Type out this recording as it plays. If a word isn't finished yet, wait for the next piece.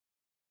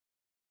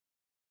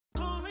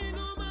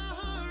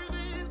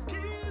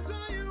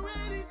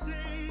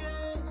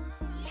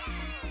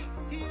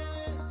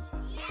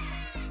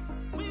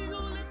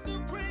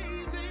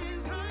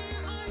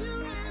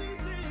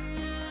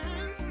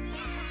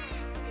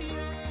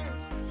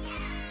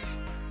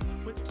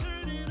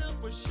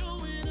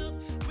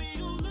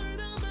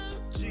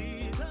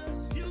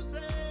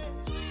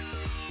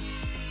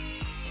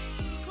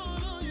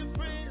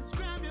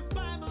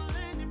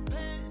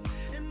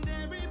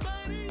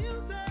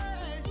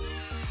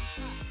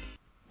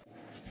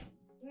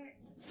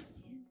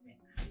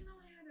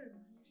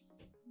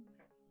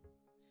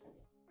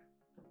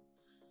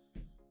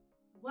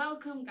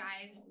Welcome,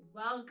 guys.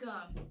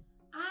 Welcome.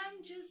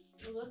 I'm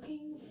just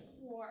looking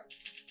for...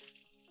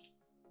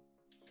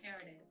 Here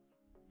it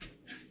is.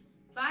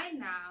 By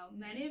now,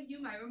 many of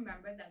you might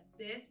remember that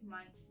this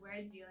month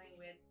we're dealing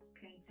with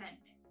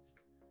contentment.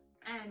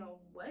 And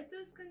what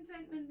does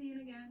contentment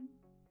mean again?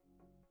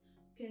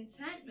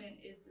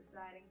 Contentment is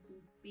deciding to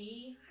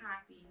be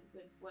happy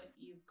with what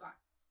you've got.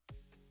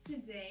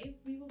 Today,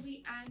 we will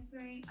be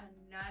answering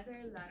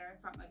another letter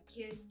from a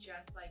kid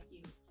just like you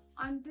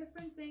on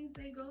different things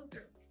they go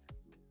through.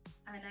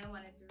 And I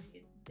wanted to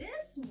read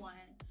this one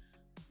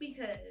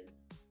because,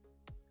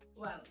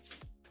 well,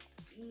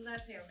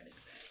 let's hear what it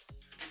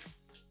says.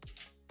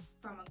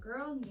 From a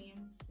girl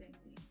named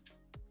Symphony.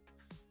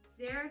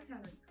 Dear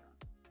Tenerica,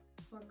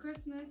 for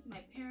Christmas,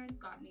 my parents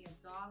got me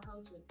a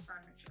dollhouse with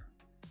furniture,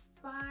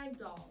 5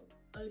 dolls,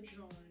 a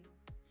drone,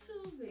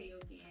 2 video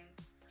games,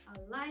 a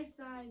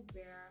life-size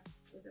bear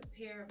with a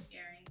pair of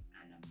earrings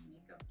and a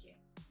makeup kit.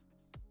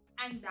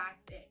 And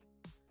that's it.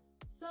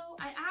 So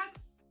I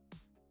asked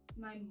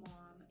my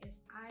mom if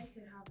I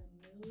could have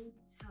a new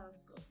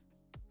telescope.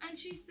 And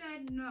she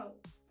said no,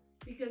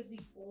 because the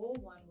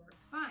old one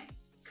worked fine.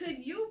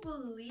 Could you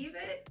believe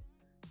it?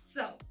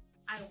 So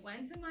I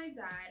went to my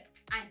dad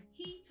and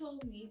he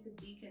told me to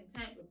be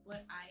content with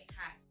what I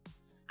had.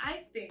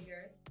 I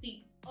figured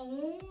the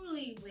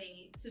only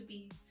way to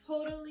be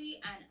totally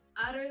and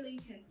utterly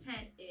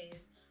content is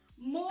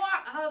more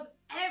of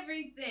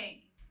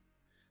everything.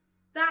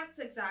 That's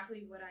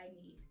exactly what I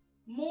need.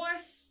 More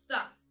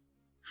stuff.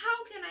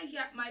 How can I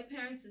get my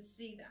parents to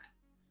see that?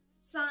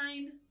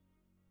 Signed,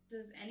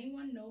 does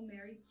anyone know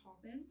Mary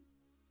Poppins?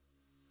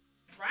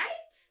 Right?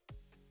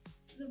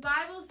 The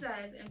Bible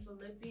says in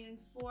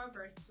Philippians 4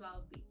 verse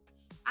 12b,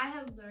 I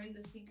have learned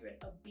the secret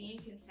of being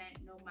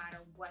content no matter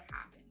what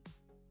happens.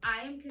 I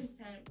am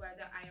content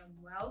whether I am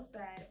well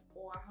fed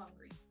or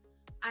hungry.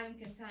 I am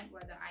content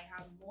whether I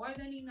have more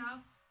than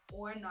enough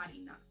or not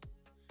enough.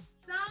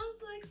 Sounds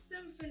like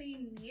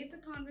Symphony needs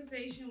a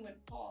conversation with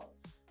Paul,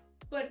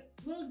 but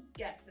we'll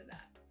get to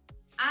that.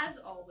 As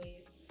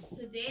always,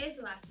 today's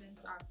lessons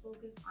are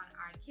focused on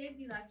our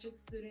Kids Electric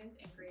students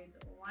in grades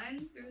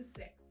 1 through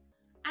 6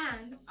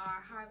 and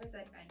our Harvest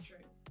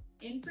Adventures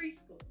in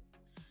preschool.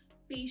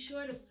 Be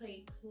sure to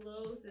pay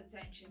close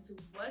attention to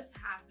what's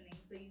happening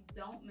so you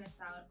don't miss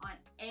out on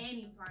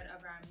any part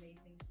of our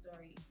amazing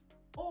story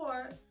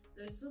or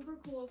the super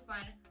cool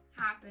fun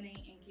happening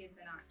in Kids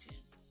in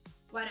Action.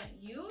 Why don't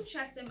you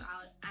check them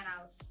out and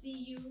I'll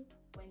see you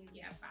when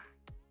you get back.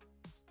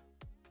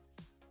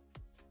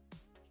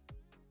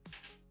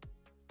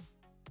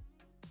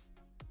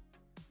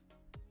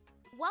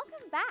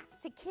 Welcome back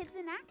to Kids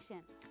in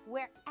Action,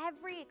 where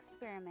every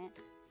experiment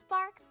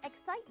sparks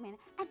excitement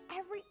and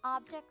every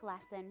object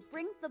lesson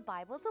brings the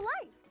Bible to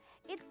life.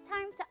 It's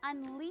time to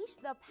unleash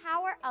the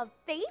power of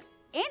faith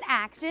in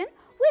action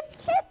with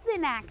Kids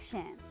in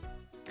Action.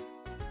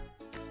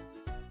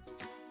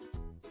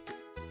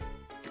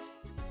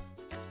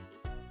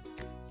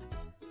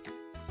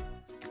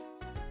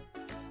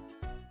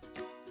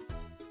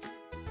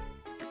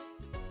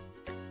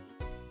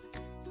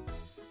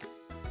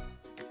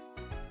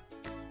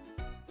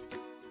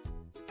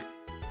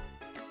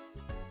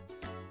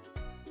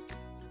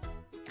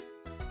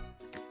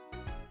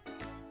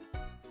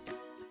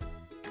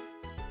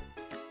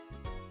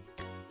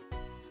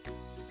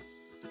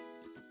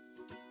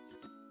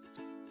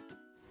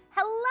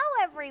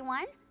 Hello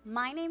everyone,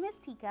 my name is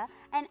Tika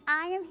and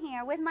I am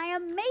here with my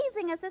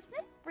amazing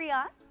assistant,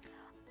 Brian.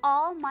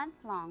 All month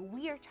long,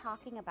 we are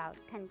talking about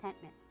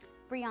contentment.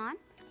 Brian,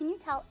 can you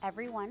tell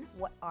everyone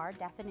what our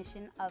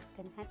definition of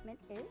contentment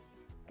is?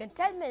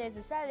 Contentment is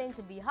deciding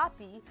to be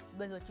happy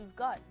with what you've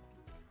got.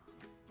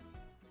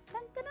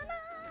 Dun, dun, dun,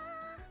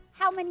 dun.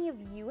 How many of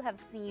you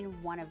have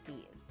seen one of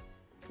these?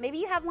 Maybe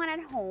you have one at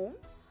home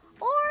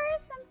or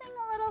something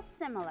a little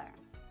similar.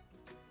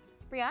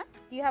 Brian,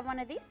 do you have one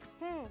of these?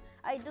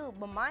 I do,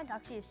 but mine's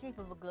actually the shape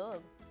of a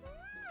globe.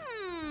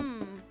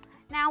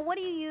 Now, what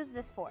do you use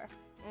this for?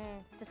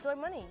 To store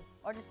money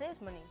or to save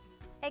money.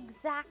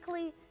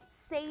 Exactly.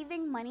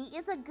 Saving money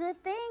is a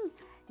good thing.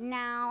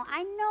 Now,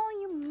 I know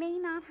you may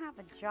not have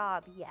a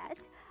job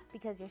yet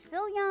because you're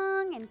still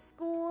young in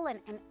school and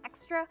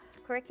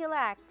extracurricular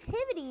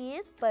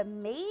activities, but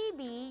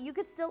maybe you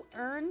could still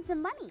earn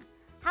some money.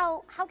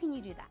 How can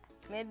you do that?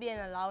 Maybe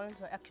an allowance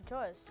or extra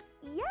chores.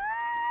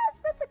 Yes,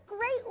 that's a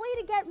great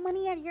way to get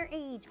money at your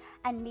age,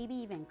 and maybe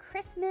even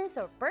Christmas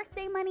or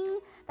birthday money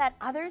that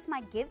others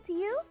might give to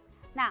you.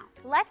 Now,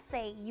 let's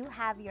say you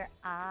have your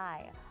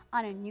eye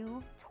on a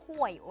new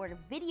toy or a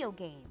video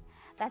game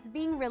that's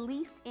being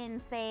released in,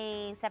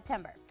 say,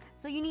 September.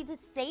 So you need to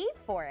save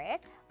for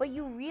it, but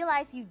you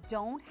realize you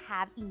don't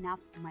have enough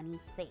money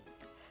saved.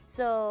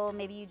 So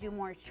maybe you do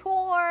more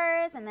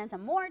chores and then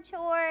some more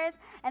chores,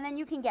 and then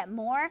you can get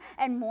more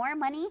and more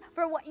money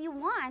for what you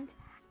want.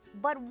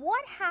 But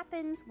what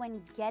happens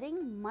when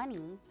getting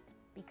money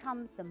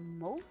becomes the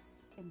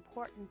most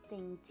important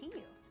thing to you?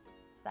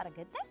 Is that a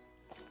good thing?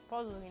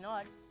 Probably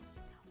not.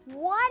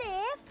 What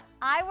if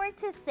I were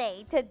to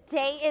say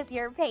today is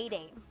your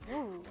payday? Ooh.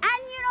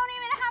 And you don't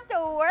even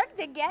to work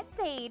to get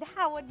paid.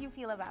 How would you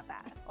feel about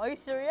that? Are you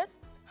serious?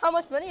 How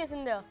much money is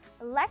in there?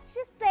 Let's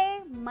just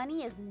say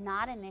money is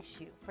not an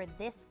issue for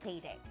this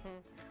payday.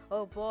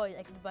 Oh boy,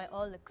 I could buy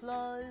all the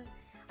clothes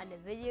and the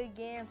video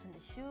games and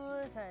the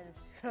shoes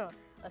and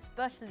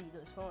especially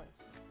those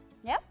phones.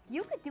 Yep,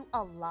 you could do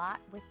a lot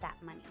with that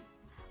money.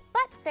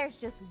 But there's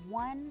just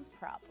one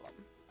problem.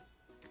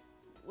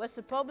 What's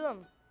the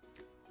problem?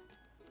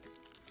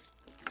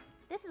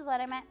 This is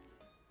what I meant.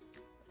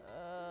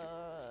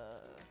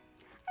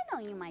 I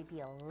know you might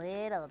be a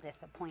little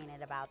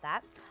disappointed about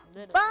that,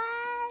 but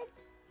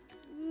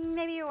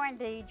maybe you weren't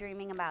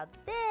daydreaming about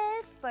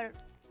this, but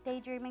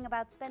daydreaming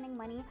about spending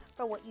money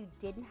for what you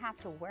didn't have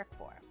to work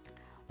for.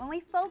 When we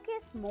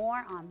focus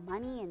more on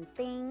money and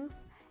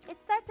things,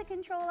 it starts to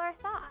control our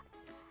thoughts,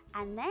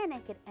 and then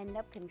it could end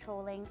up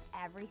controlling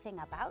everything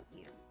about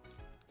you.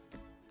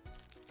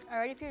 I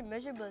already feel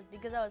miserable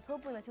because I was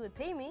hoping that you would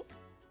pay me.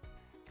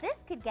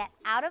 This could get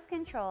out of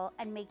control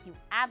and make you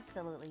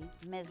absolutely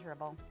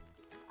miserable.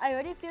 I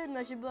already feel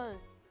miserable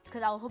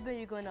because I was hoping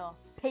you're gonna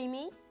pay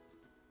me.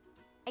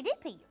 I did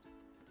pay you.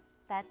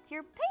 That's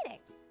your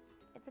payday.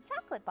 It's a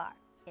chocolate bar.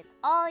 It's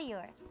all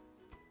yours.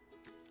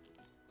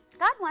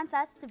 God wants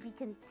us to be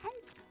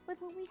content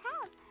with what we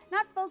have,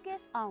 not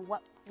focus on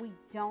what we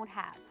don't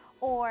have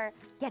or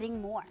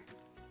getting more.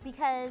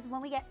 Because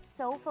when we get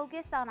so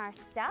focused on our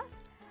stuff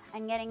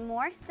and getting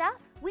more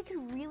stuff, we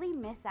could really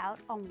miss out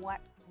on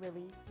what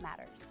really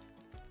matters.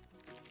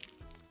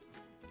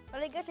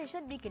 Well, I guess I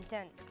should be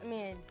content. I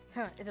mean,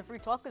 it's a free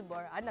chocolate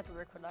bar. I didn't have to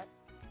work for that.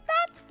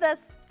 That's the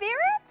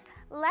spirit!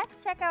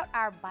 Let's check out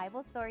our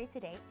Bible story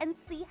today and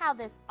see how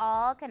this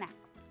all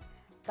connects.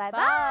 Bye-bye!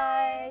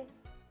 Bye!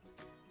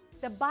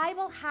 The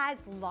Bible has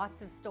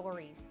lots of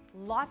stories,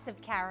 lots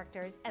of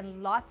characters,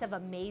 and lots of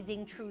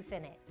amazing truth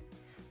in it.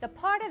 The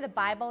part of the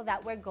Bible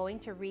that we're going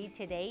to read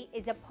today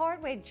is a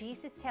part where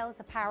Jesus tells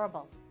a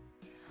parable.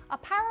 A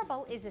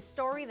parable is a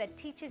story that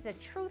teaches a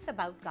truth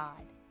about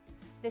God.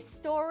 The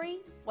story,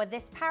 or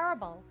this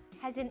parable,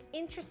 has an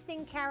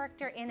interesting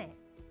character in it.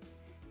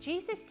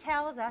 Jesus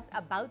tells us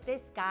about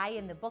this guy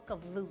in the book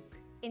of Luke,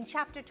 in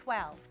chapter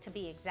 12 to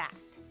be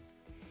exact.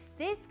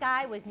 This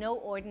guy was no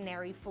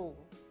ordinary fool.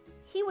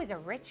 He was a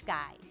rich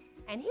guy,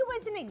 and he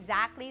wasn't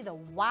exactly the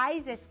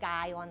wisest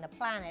guy on the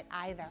planet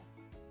either.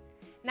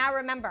 Now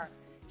remember,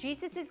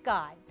 Jesus is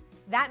God.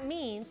 That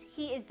means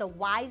he is the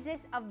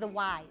wisest of the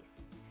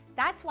wise.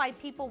 That's why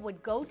people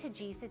would go to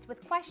Jesus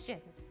with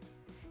questions.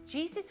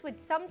 Jesus would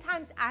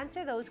sometimes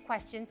answer those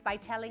questions by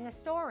telling a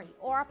story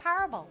or a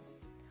parable.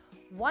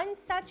 One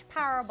such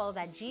parable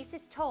that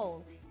Jesus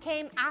told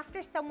came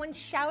after someone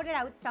shouted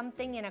out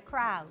something in a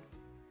crowd.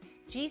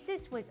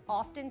 Jesus was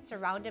often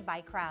surrounded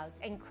by crowds,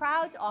 and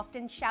crowds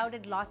often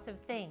shouted lots of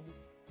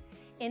things.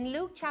 In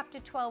Luke chapter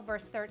 12,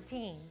 verse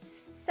 13,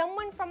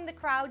 someone from the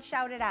crowd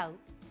shouted out,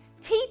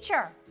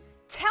 "Teacher,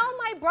 tell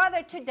my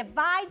brother to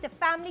divide the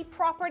family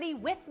property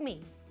with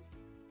me."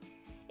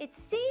 It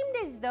seemed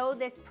as though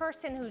this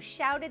person who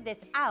shouted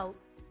this out,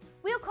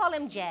 we'll call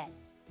him Jed,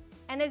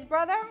 and his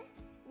brother,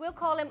 we'll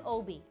call him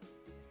Obi,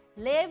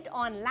 lived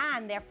on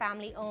land their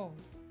family owned.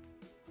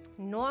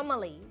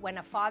 Normally, when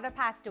a father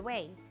passed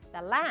away,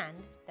 the land,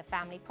 the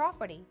family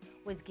property,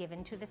 was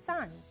given to the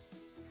sons.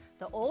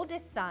 The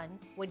oldest son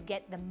would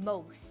get the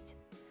most.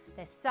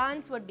 The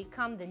sons would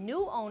become the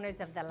new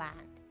owners of the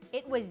land.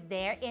 It was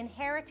their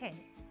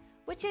inheritance,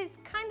 which is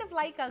kind of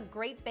like a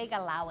great big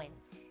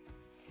allowance.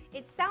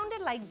 It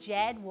sounded like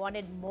Jed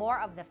wanted more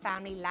of the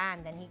family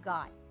land than he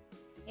got.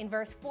 In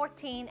verse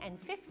 14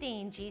 and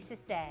 15, Jesus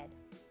said,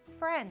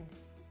 "Friend,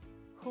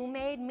 who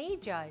made me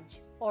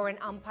judge or an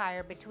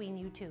umpire between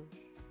you two?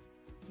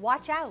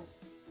 Watch out.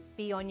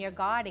 Be on your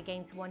guard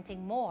against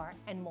wanting more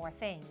and more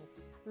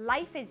things.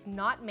 Life is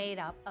not made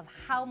up of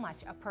how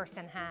much a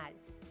person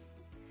has."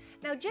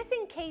 Now, just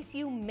in case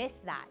you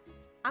missed that,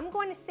 I'm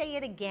going to say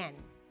it again,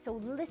 so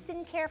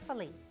listen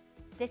carefully.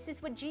 This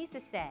is what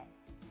Jesus said.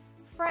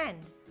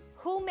 "Friend,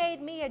 who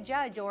made me a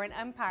judge or an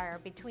umpire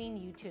between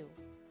you two?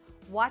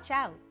 Watch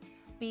out.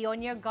 Be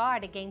on your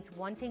guard against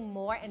wanting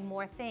more and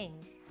more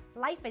things.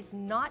 Life is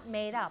not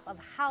made up of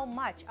how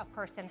much a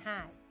person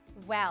has."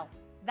 Well,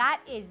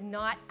 that is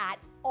not at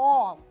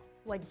all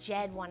what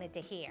Jed wanted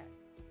to hear.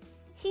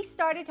 He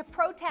started to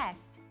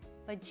protest,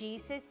 but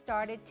Jesus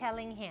started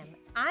telling him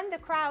and the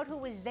crowd who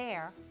was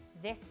there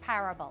this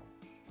parable.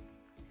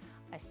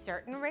 A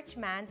certain rich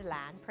man's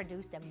land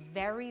produced a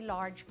very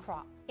large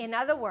crop. In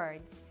other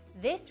words,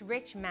 this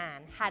rich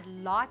man had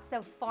lots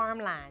of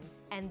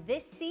farmlands, and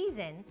this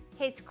season,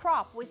 his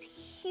crop was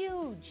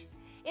huge.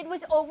 It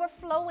was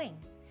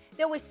overflowing.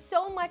 There was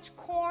so much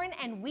corn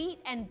and wheat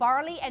and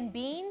barley and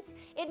beans,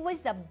 it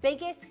was the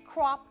biggest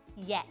crop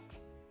yet.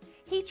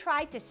 He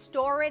tried to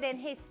store it in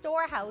his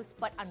storehouse,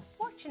 but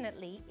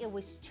unfortunately, it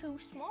was too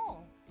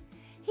small.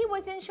 He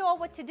wasn't sure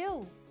what to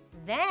do.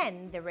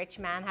 Then the rich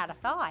man had a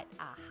thought.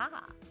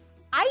 Aha,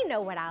 I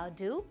know what I'll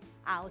do.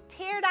 I'll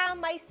tear down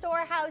my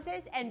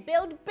storehouses and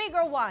build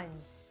bigger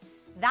ones.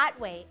 That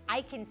way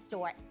I can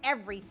store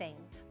everything.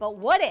 But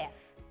what if,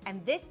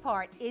 and this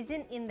part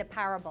isn't in the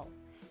parable,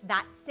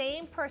 that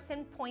same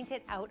person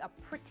pointed out a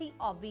pretty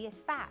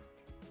obvious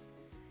fact.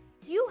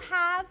 You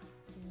have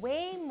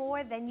way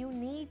more than you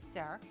need,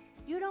 sir.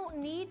 You don't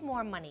need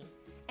more money,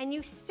 and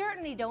you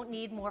certainly don't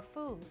need more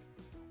food.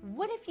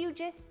 What if you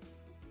just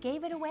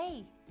gave it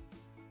away?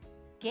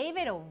 Gave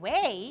it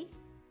away?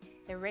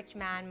 The rich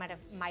man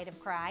might have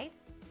cried.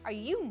 Are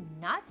you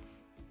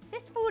nuts?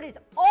 This food is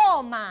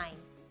all mine.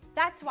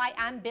 That's why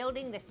I'm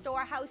building the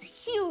storehouse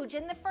huge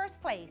in the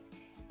first place.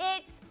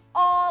 It's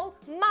all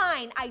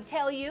mine, I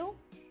tell you.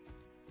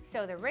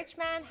 So the rich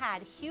man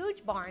had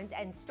huge barns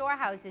and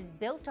storehouses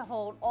built to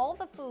hold all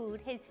the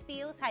food his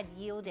fields had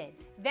yielded.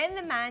 Then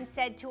the man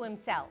said to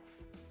himself,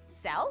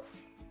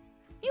 "Self,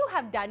 you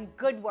have done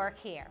good work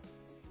here.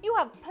 You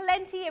have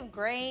plenty of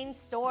grain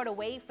stored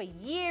away for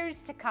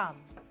years to come.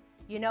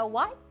 You know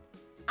what?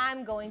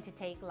 I'm going to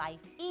take life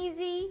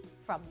easy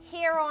from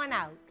here on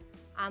out.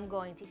 I'm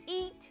going to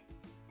eat,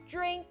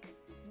 drink,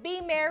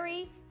 be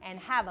merry, and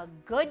have a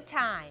good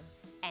time,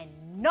 and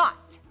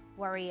not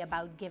worry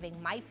about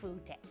giving my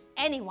food to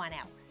anyone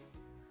else."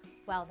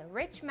 Well, the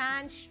rich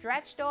man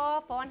stretched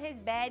off on his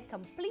bed,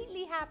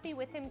 completely happy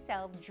with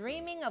himself,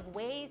 dreaming of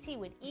ways he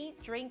would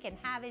eat, drink, and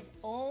have his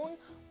own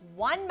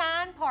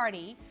one-man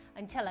party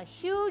until a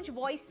huge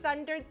voice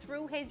thundered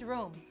through his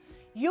room.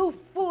 "You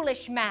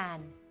foolish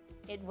man!"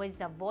 It was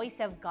the voice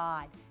of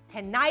God.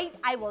 "Tonight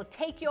I will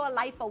take your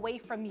life away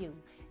from you.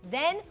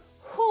 Then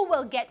who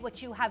will get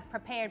what you have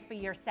prepared for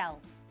yourself?"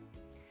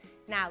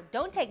 Now,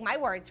 don't take my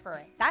words for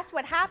it. That's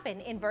what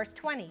happened in verse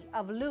 20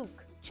 of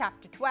Luke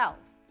chapter 12.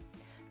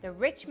 The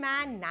rich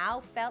man now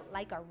felt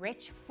like a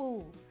rich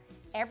fool.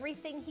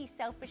 Everything he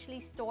selfishly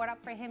stored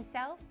up for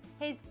himself,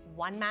 his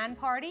one-man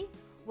party,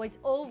 was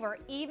over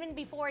even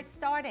before it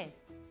started.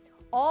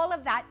 All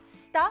of that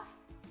stuff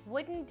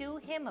wouldn't do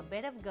him a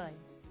bit of good.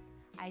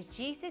 As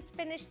Jesus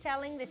finished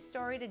telling this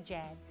story to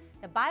Jed,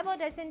 the Bible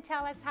doesn't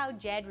tell us how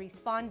Jed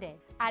responded.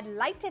 I'd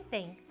like to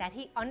think that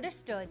he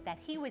understood that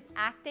he was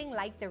acting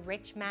like the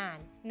rich man.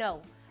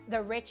 No,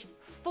 the rich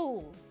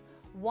fool,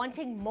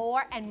 wanting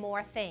more and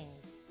more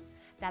things.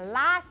 The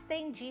last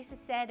thing Jesus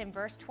said in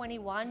verse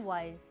 21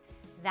 was,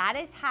 "That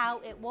is how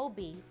it will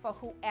be for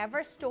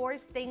whoever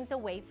stores things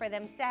away for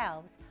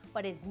themselves,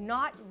 but is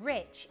not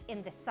rich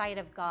in the sight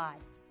of God."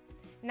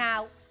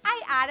 Now,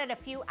 I added a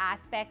few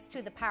aspects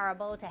to the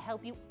parable to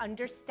help you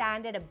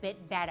understand it a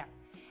bit better.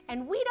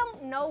 And we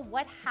don't know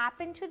what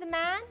happened to the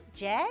man,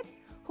 Jed,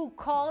 who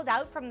called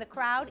out from the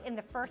crowd in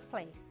the first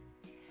place.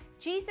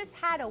 Jesus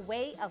had a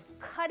way of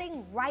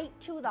cutting right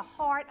to the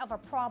heart of a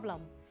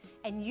problem,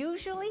 and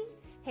usually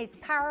his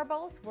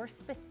parables were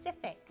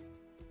specific.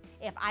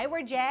 If I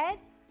were Jed,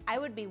 I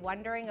would be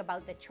wondering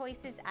about the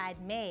choices I'd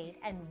made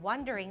and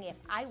wondering if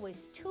I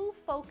was too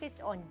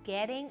focused on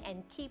getting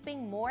and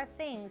keeping more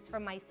things for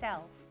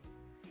myself.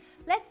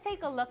 Let's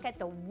take a look at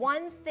the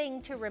one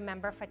thing to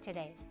remember for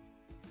today.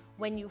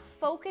 When you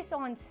focus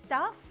on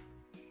stuff,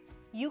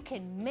 you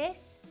can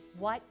miss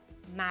what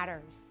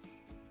matters.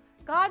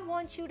 God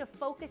wants you to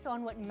focus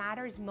on what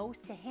matters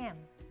most to Him,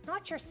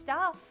 not your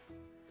stuff.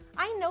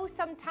 I know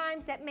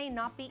sometimes that may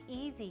not be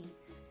easy,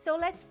 so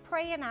let's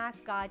pray and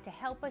ask God to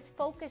help us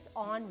focus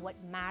on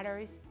what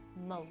matters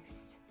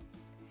most.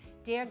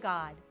 Dear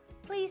God,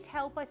 please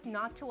help us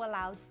not to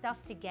allow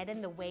stuff to get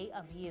in the way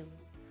of you.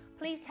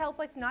 Please help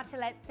us not to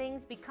let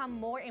things become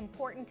more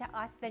important to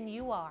us than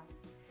you are.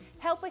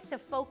 Help us to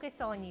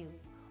focus on you,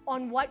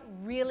 on what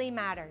really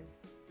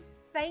matters.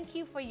 Thank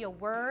you for your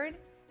word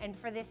and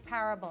for this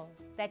parable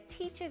that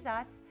teaches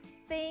us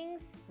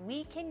things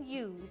we can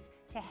use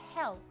to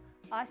help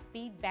us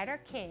be better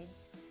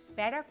kids,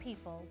 better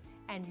people,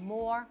 and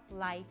more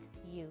like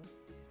you.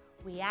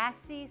 We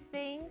ask these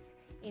things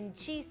in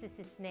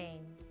Jesus'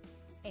 name.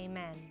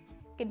 Amen.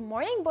 Good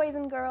morning, boys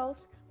and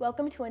girls.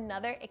 Welcome to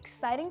another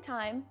exciting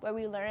time where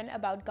we learn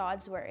about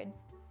God's Word.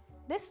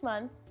 This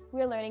month,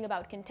 we're learning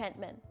about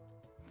contentment.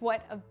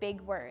 What a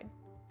big word.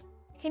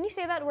 Can you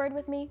say that word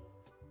with me?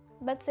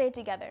 Let's say it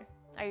together.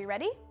 Are you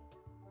ready?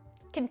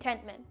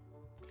 Contentment.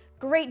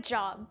 Great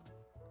job.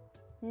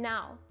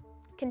 Now,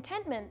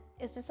 contentment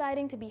is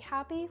deciding to be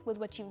happy with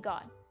what you've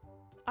got.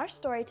 Our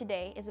story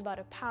today is about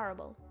a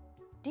parable.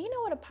 Do you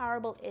know what a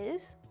parable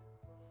is?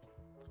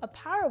 A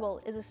parable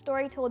is a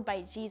story told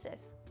by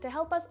Jesus to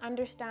help us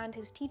understand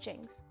his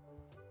teachings.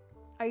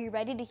 Are you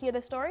ready to hear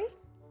the story?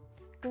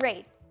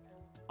 Great.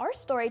 Our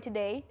story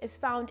today is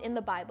found in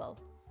the Bible,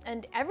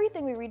 and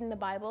everything we read in the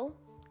Bible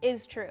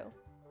is true.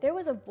 There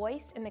was a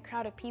voice in the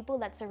crowd of people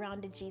that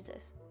surrounded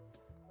Jesus.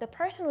 The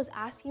person was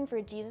asking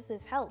for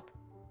Jesus' help.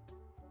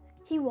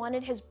 He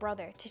wanted his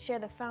brother to share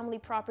the family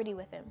property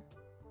with him.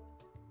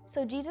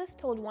 So Jesus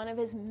told one of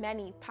his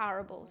many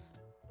parables.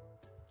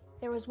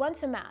 There was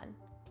once a man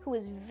who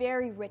was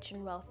very rich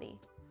and wealthy.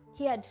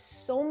 He had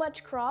so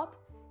much crop,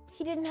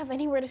 he didn't have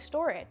anywhere to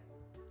store it.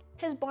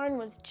 His barn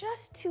was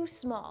just too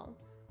small.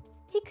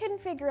 He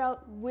couldn't figure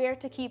out where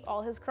to keep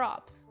all his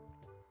crops.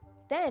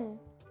 Then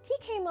he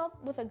came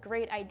up with a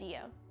great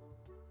idea.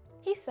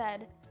 He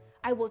said,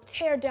 "I will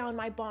tear down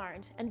my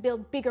barns and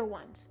build bigger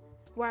ones,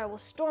 where I will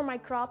store my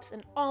crops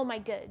and all my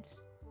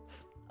goods."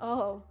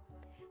 Oh,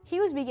 he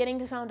was beginning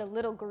to sound a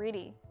little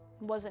greedy,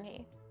 wasn't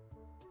he?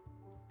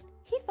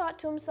 He thought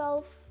to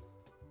himself,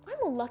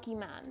 I'm a lucky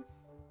man.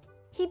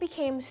 He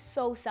became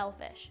so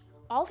selfish.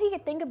 All he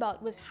could think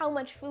about was how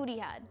much food he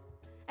had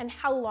and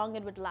how long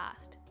it would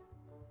last.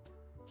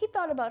 He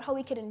thought about how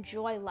he could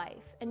enjoy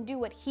life and do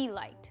what he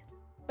liked.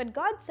 But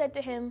God said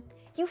to him,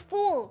 "You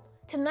fool!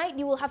 Tonight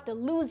you will have to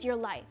lose your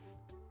life.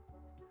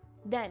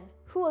 Then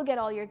who will get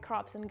all your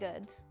crops and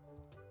goods?"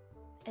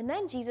 And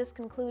then Jesus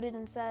concluded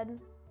and said,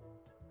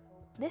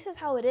 "This is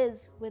how it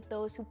is with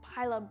those who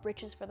pile up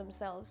riches for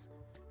themselves,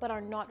 but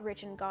are not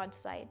rich in God's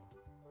sight."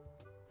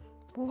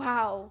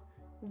 Wow,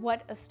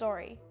 what a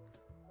story.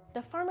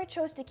 The farmer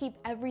chose to keep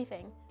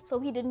everything so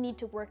he didn't need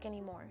to work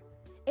anymore.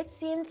 It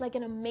seemed like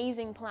an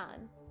amazing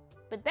plan.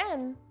 But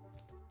then,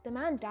 the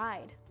man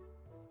died.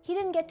 He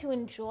didn't get to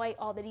enjoy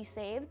all that he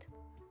saved.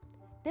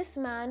 This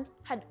man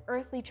had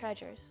earthly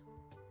treasures,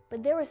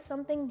 but there was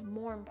something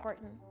more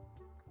important,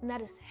 and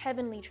that is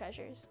heavenly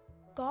treasures.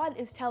 God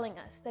is telling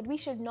us that we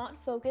should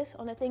not focus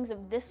on the things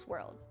of this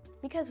world,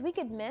 because we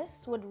could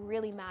miss what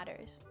really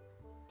matters.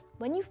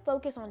 When you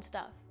focus on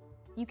stuff,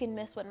 you can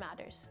miss what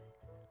matters.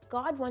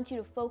 God wants you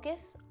to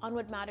focus on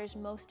what matters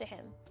most to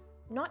Him,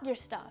 not your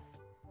stuff.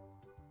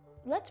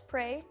 Let's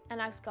pray and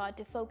ask God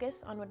to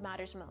focus on what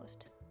matters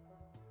most.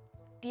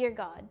 Dear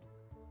God,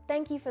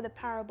 thank you for the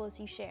parables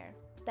you share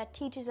that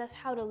teaches us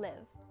how to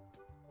live.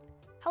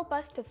 Help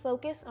us to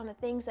focus on the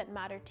things that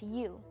matter to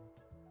you.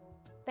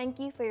 Thank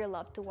you for your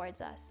love towards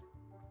us.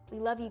 We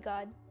love you,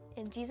 God.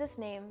 In Jesus'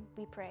 name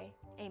we pray.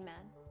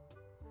 Amen.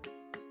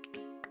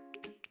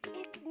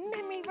 It's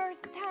memory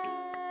verse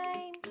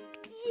time!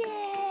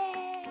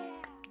 Yeah!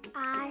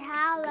 I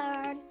have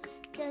learned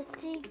the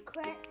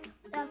secret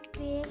of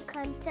being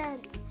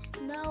content,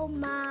 no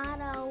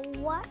matter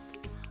what.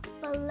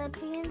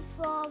 Philippians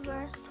 4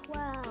 verse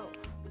 12.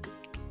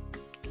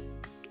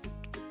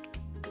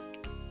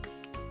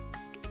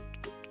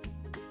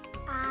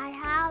 I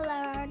have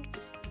learned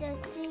the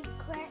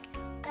secret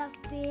of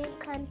being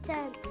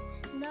content,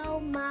 no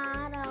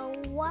matter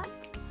what.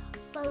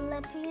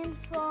 Philippians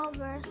 4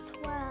 verse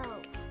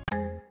 12.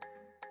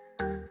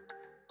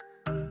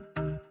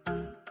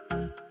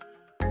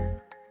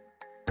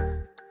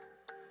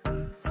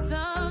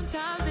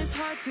 Sometimes it's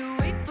hard to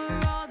wait for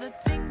all the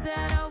things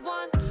that I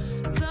want.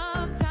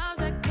 Sometimes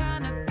I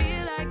kind of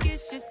feel like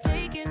it's just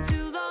taking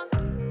too long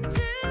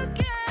to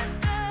get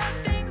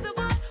the things I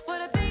want,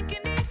 what I think I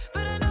need.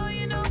 But I know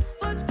you know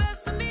what's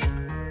best for me.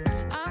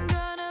 I'm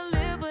gonna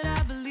live what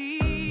I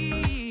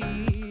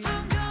believe.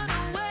 I'm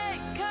gonna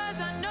wait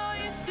 'cause I know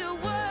you're still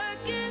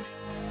working.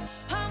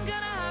 I'm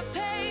gonna have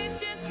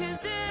patience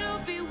 'cause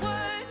it'll be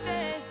worth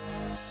it.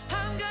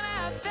 I'm gonna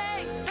have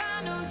faith,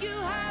 I know you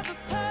have a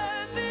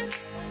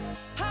purpose.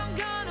 I'm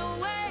gonna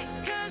wait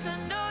 'cause I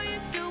know you're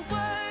still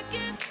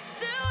working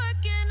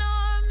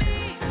on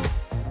me.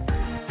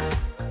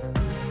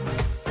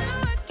 Still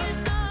working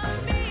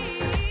on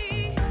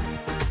me.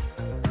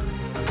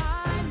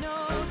 I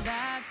know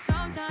that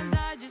sometimes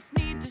I just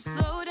need to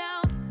slow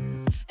down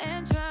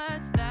and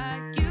trust that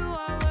you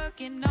are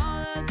working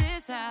all of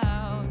this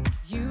out.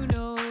 You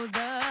know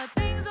the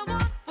things I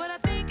want, what I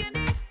think I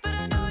need, but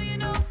I know you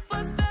know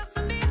what's best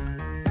for me.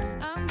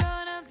 I'm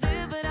gonna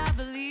live what I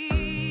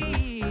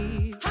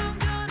believe. I'm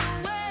gonna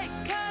wait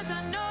 'cause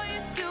I know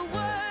you're still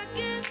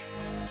working.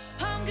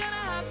 I'm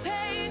gonna have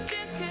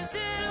patience 'cause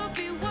it'll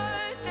be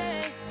worth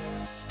it.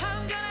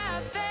 I'm gonna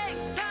have faith,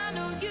 I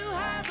know you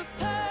have a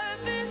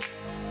purpose.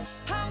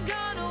 I'm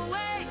gonna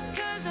wait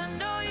 'cause I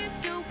know you're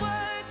still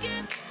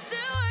working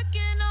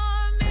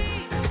on me.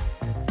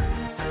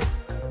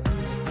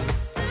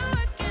 Still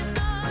working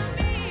on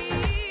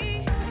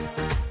me.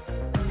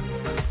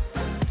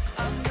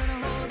 I'm gonna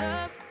hold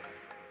up,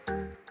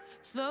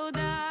 slow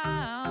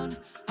down.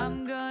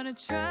 I'm gonna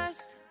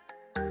trust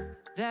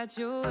that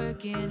you're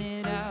working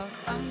it out.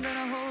 I'm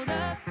gonna hold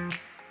up,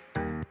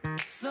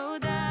 slow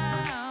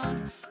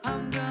down.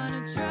 I'm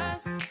gonna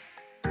trust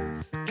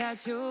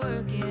that you're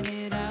working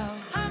it out.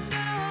 I'm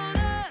gonna hold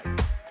up,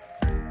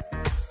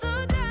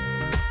 slow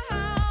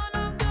down.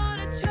 I'm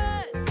gonna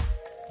trust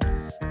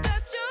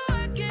that you're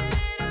working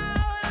it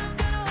out. I'm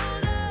gonna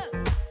hold up,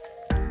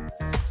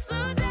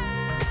 slow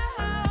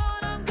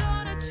down. I'm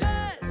gonna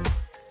trust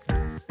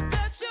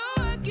that you're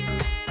working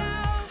it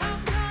out.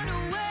 I'm gonna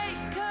wait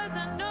 'cause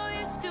I know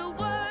you're still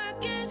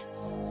working.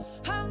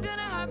 I'm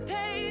gonna have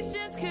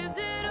patience 'cause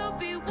it'll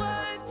be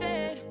worth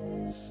it.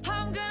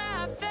 I'm gonna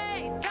have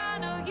faith, I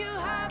know you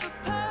have a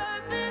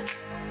purpose.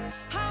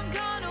 I'm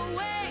gonna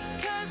wait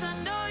 'cause I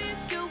know you're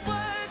still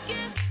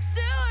working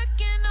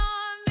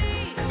on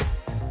me.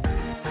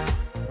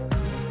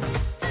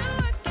 Still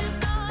working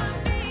on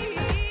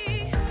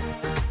me.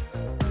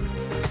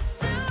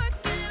 Still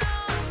working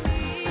on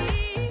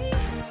me.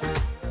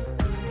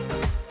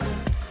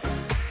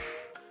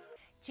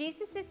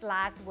 Jesus'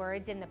 last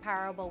words in the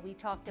parable we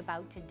talked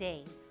about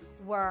today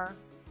were,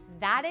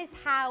 "That is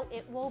how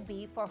it will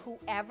be for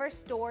whoever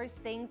stores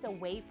things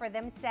away for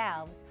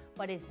themselves,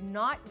 but is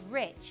not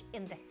rich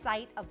in the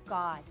sight of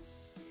God."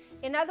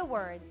 In other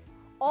words,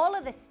 All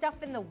of the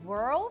stuff in the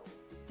world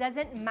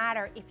doesn't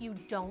matter if you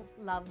don't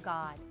love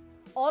God.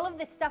 All of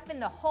the stuff in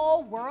the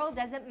whole world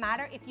doesn't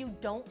matter if you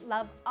don't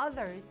love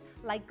others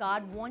like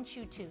God wants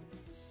you to.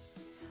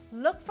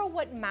 Look for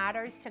what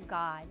matters to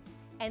God,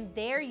 and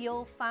there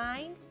you'll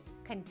find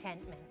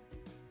contentment.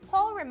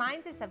 Paul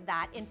reminds us of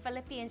that in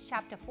Philippians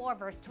chapter 4,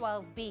 verse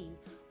 12b,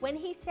 when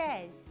he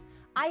says,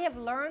 I have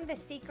learned the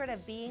secret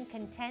of being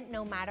content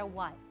no matter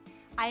what.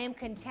 I am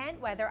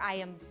content whether I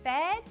am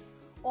fed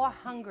or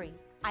hungry.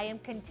 I am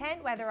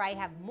content whether I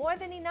have more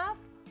than enough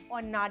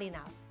or not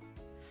enough.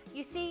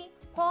 You see,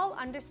 Paul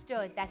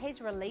understood that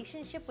his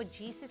relationship with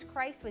Jesus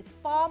Christ was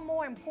far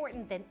more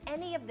important than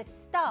any of the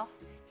stuff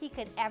he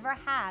could ever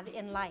have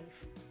in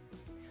life.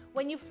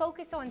 When you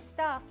focus on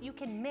stuff, you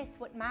can miss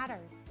what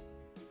matters.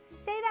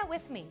 Say that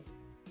with me.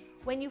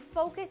 When you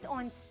focus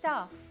on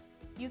stuff,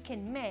 you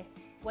can miss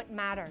what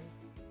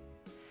matters.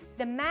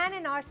 The man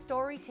in our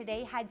story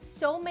today had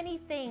so many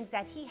things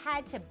that he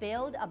had to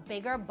build a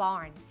bigger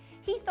barn.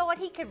 He thought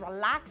he could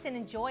relax and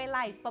enjoy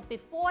life, but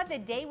before the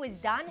day was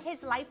done,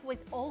 his life was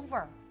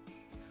over.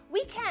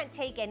 We can't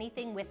take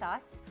anything with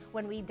us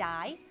when we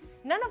die.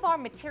 None of our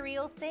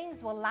material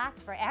things will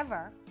last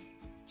forever.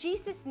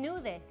 Jesus knew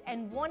this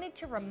and wanted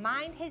to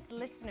remind his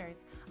listeners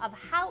of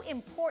how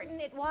important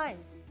it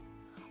was.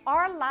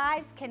 Our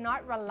lives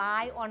cannot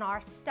rely on our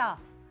stuff,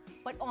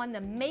 but on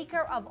the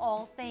maker of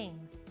all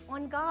things,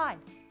 on God.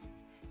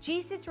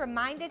 Jesus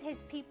reminded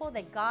his people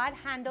that God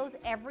handles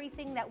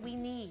everything that we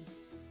need.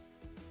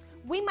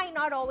 We might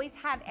not always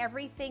have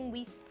everything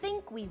we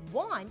think we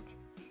want,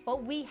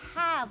 but we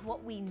have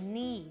what we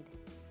need.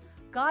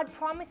 God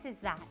promises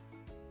that.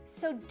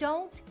 So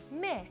don't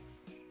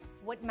miss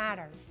what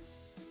matters.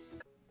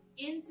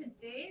 In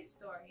today's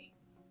story,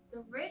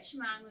 the rich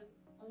man was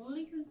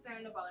only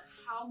concerned about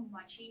how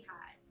much he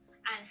had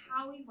and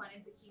how he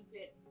wanted to keep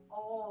it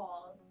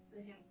all to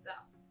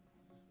himself.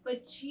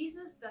 But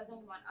Jesus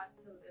doesn't want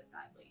us to live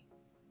that way.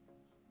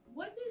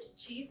 What does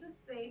Jesus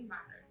say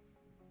matters?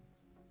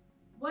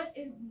 What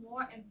is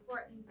more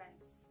important than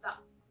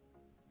stuff?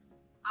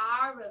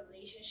 Our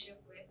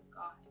relationship with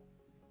God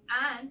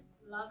and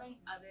loving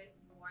others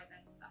more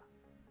than stuff.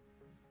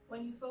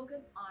 When you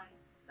focus on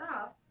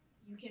stuff,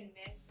 you can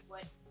miss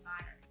what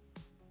matters.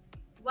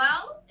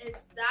 Well, it's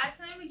that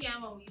time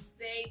again when we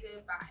say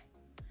goodbye.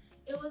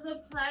 It was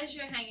a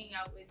pleasure hanging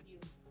out with you,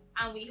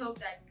 and we hope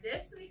that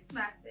this week's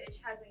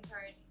message has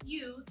encouraged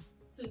you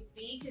to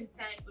be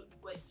content with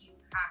what you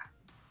have.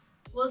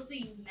 We'll see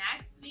you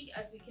next week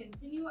as we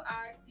continue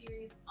our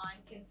series on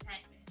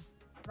contentment,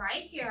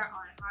 right here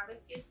on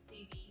Harvest Kids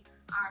TV,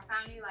 our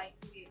family life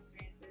TV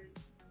experiences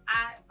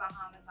at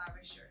Bahamas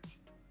Harvest Church.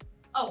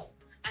 Oh,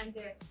 and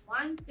there's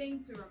one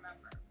thing to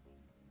remember.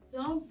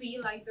 Don't be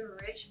like the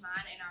rich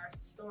man in our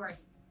story,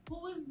 who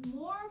was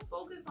more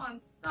focused on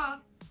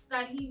stuff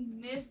that he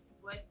missed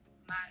what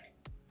mattered.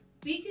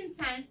 Be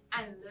content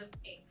and live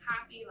a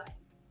happy life.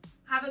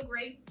 Have a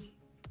great week.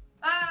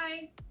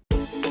 Bye.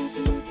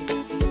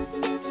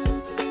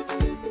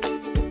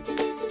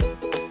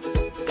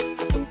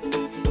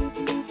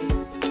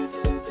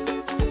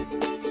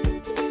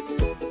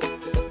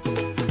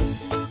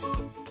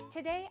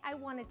 Today, I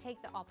want to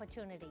take the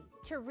opportunity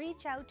to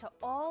reach out to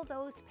all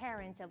those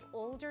parents of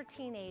older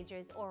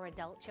teenagers or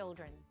adult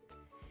children.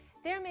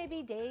 There may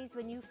be days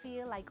when you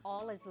feel like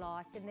all is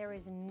lost and there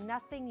is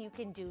nothing you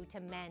can do to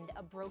mend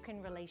a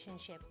broken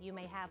relationship you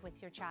may have with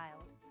your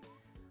child.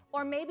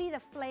 Or maybe the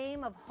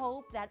flame of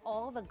hope that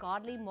all the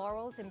godly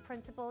morals and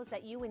principles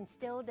that you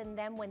instilled in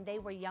them when they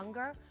were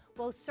younger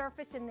will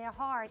surface in their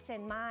hearts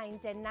and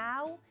minds, and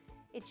now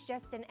it's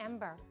just an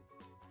ember.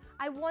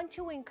 I want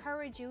to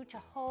encourage you to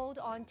hold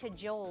on to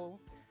Joel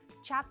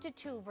chapter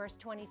 2, verse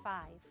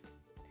 25.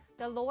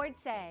 The Lord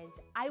says,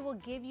 I will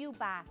give you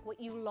back what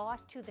you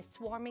lost to the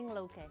swarming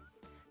locust,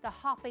 the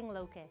hopping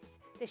locust,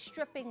 the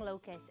stripping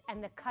locust,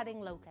 and the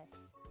cutting locust.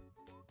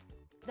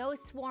 Those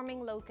swarming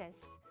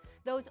locusts,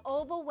 those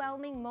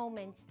overwhelming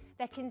moments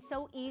that can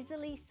so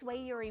easily sway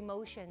your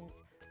emotions,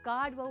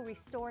 God will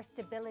restore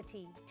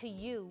stability to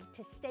you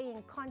to stay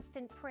in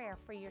constant prayer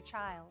for your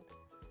child.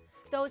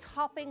 Those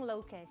hopping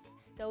locusts,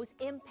 those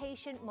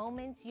impatient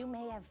moments you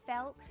may have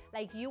felt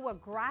like you were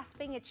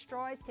grasping at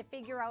straws to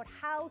figure out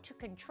how to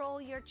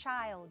control your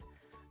child,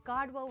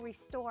 God will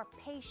restore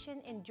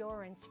patient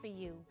endurance for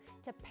you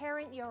to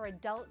parent your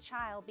adult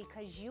child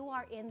because you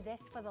are in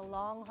this for the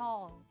long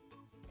haul.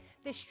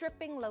 The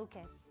stripping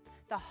locusts,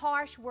 the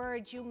harsh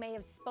words you may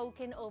have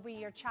spoken over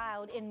your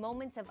child in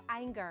moments of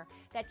anger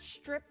that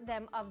strip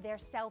them of their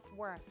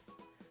self-worth.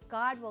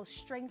 God will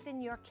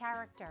strengthen your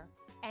character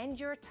and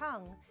your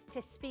tongue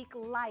to speak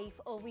life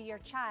over your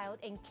child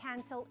and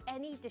cancel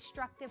any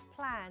destructive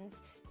plans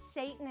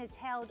Satan has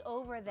held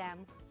over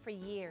them for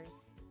years.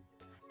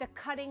 The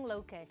cutting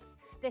locusts,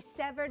 the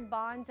severed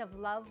bonds of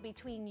love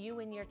between you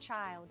and your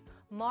child,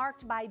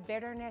 marked by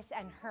bitterness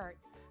and hurt,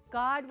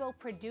 God will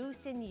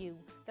produce in you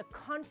the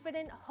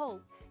confident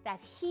hope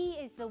that He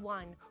is the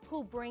one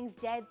who brings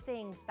dead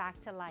things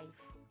back to life.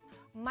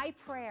 My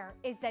prayer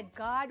is that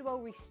God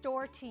will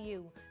restore to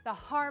you the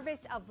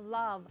harvest of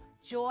love,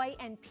 joy,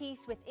 and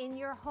peace within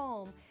your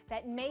home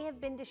that may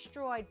have been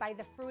destroyed by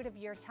the fruit of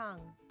your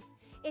tongue.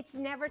 It's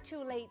never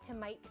too late to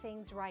make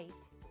things right.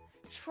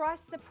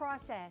 Trust the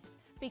process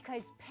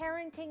because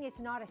parenting is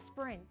not a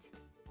sprint,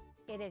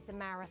 it is a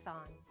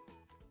marathon.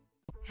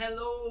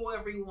 Hello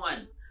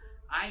everyone,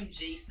 I'm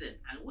Jason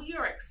and we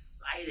are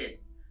excited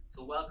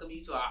to welcome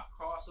you to our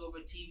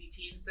crossover TV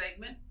teen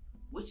segment,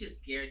 which is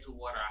geared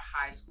toward our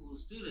high school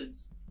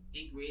students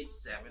in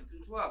grades 7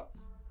 through 12.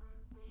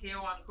 Here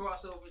on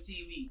Crossover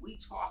TV, we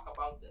talk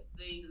about the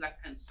things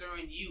that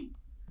concern you.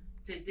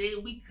 Today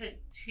we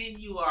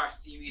continue our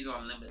series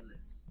on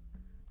Limitless.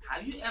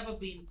 Have you ever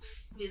been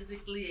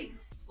physically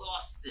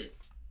exhausted?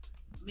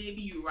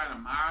 Maybe you ran a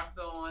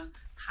marathon,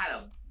 had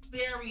a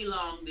very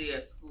long day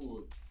at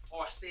school,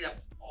 or stayed up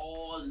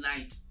all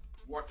night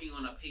working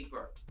on a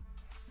paper.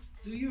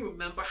 Do you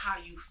remember how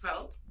you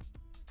felt?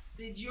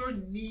 Did your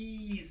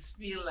knees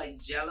feel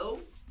like jello?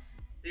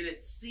 Did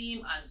it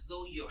seem as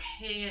though your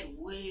head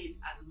weighed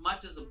as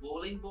much as a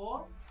bowling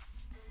ball?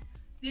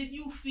 Did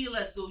you feel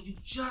as though you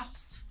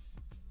just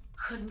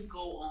couldn't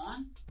go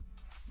on?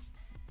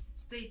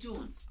 Stay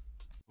tuned.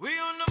 We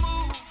on the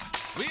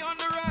move, we on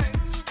the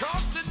rise,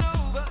 crossing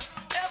over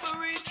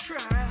every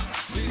trial.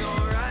 We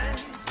gon'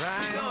 rise,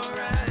 we gon'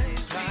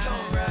 rise, we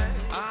gon' rise.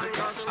 We're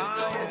crossing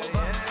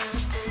over.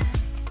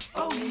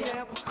 Oh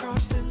yeah, we're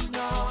crossing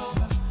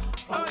over.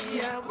 Oh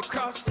yeah, we're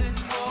crossing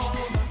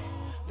over.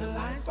 The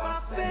lines by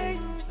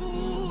faith,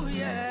 ooh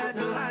yeah,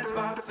 the lines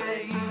by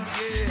faith,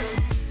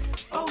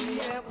 yeah. Oh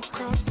yeah, we're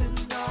crossing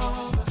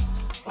over.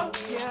 Oh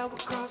yeah, we're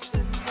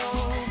crossing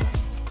over.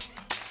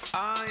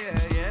 Oh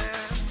yeah,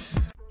 yeah.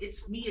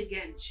 It's me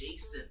again,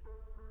 Jason.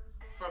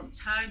 From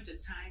time to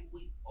time,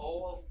 we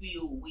all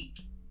feel weak.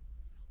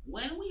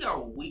 When we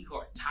are weak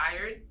or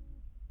tired,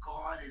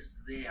 God is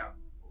there,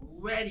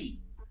 ready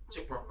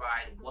to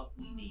provide what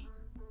we need.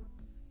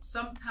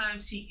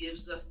 Sometimes He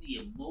gives us the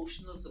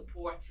emotional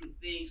support through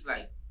things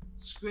like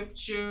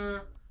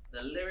scripture,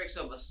 the lyrics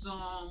of a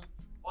song,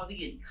 or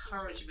the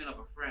encouragement of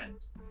a friend.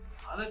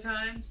 Other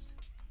times,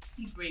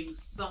 He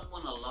brings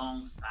someone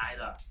alongside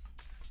us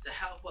to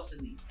help us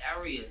in the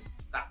areas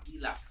that we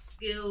lack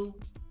skill,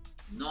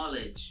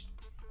 knowledge,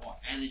 or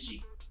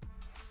energy.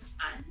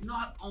 And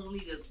not only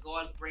does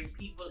God bring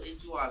people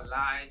into our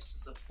lives to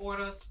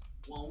support us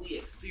when we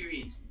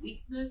experience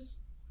weakness,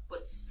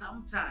 but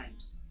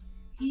sometimes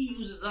He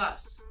uses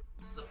us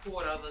to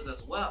support others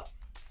as well.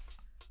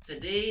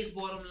 Today's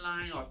bottom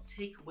line or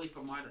takeaway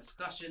from our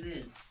discussion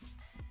is,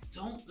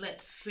 don't let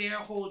fear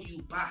hold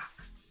you back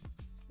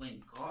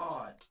when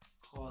God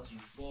calls you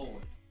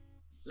forward.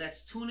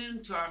 Let's tune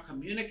in to our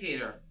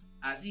communicator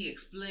as he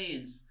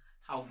explains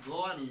how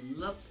God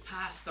looks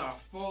past our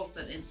faults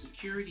and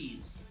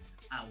insecurities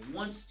and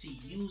wants to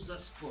use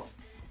us for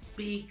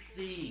big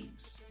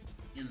things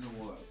in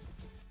the world.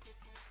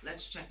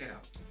 Let's check it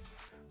out.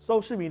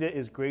 Social media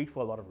is great for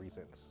a lot of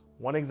reasons.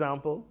 One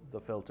example, the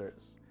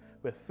filters.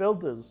 With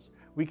filters,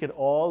 we can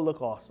all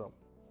look awesome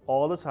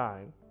all the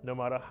time, no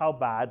matter how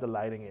bad the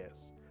lighting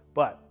is.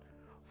 But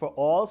for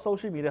all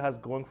social media has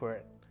going for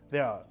it,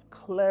 there are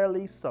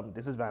clearly some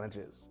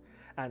disadvantages,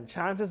 and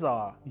chances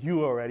are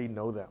you already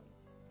know them.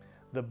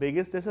 The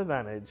biggest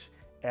disadvantage,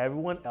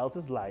 everyone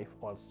else's life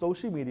on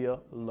social media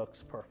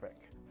looks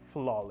perfect,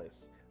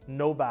 flawless,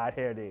 no bad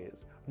hair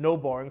days, no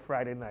boring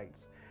Friday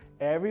nights.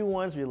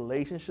 Everyone's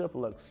relationship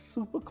looks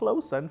super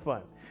close and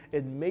fun.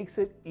 It makes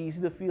it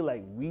easy to feel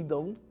like we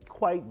don't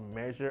quite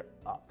measure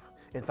up.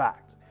 In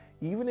fact,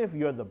 even if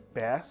you're the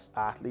best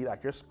athlete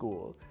at your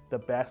school, the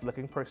best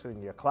looking person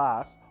in your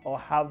class, or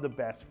have the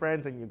best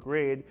friends in your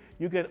grade,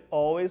 you can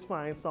always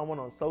find someone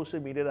on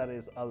social media that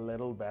is a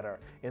little better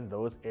in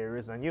those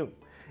areas than you.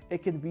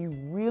 It can be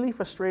really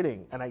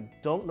frustrating, and I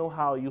don't know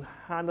how you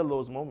handle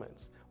those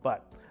moments,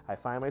 but I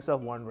find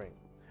myself wondering,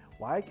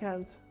 why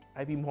can't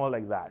I be more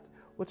like that?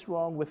 What's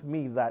wrong with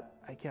me that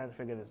I can't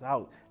figure this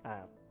out?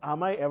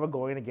 Am I ever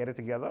going to get it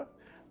together?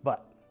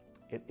 But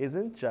it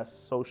isn't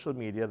just social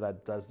media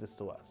that does this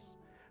to us.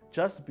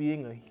 Just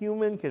being a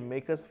human can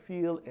make us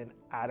feel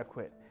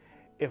inadequate.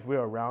 If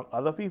we're around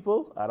other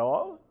people at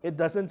all, it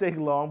doesn't take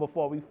long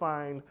before we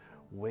find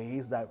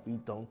ways that we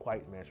don't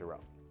quite measure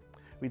up.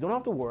 We don't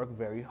have to work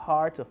very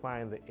hard to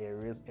find the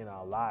areas in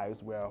our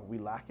lives where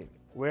we're lacking,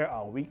 where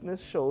our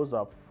weakness shows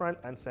up front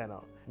and center.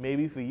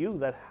 Maybe for you,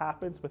 that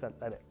happens with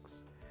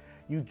athletics.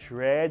 You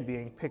dread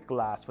being picked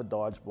last for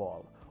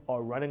dodgeball,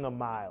 or running a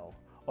mile,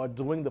 or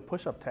doing the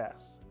push-up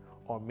test.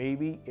 Or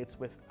maybe it's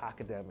with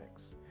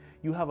academics.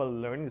 You have a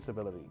learning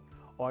disability,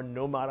 or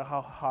no matter how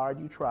hard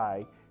you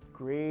try,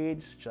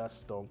 grades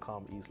just don't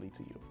come easily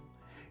to you.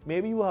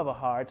 Maybe you have a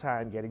hard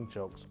time getting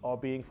jokes or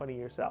being funny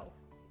yourself.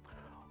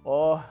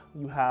 Or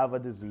you have a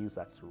disease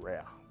that's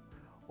rare.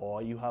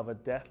 Or you have a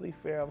deathly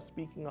fear of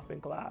speaking up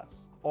in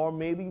class. Or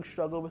maybe you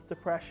struggle with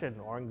depression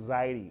or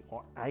anxiety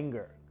or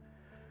anger.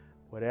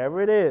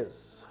 Whatever it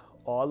is,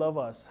 all of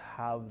us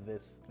have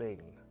this thing.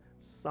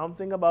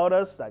 Something about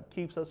us that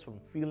keeps us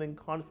from feeling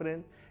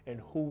confident in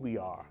who we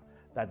are.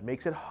 that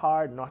makes it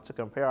hard not to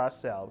compare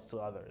ourselves to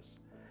others,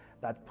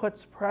 that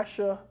puts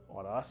pressure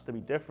on us to be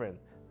different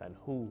than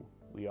who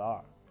we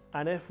are.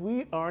 And if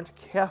we aren't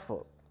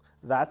careful,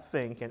 that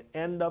thing can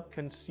end up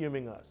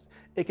consuming us.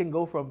 It can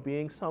go from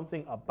being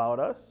something about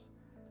us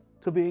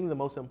to being the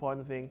most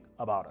important thing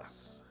about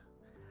us.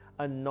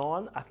 A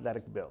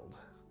non-athletic build,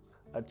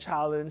 a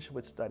challenge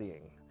with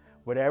studying,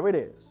 whatever it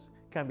is,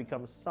 can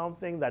become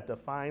something that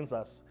defines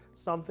us,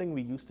 something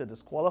we used to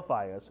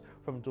disqualify us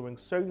from doing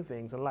certain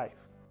things in life.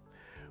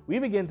 We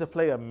begin to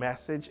play a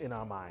message in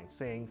our mind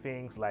saying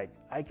things like,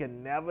 I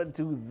can never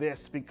do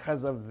this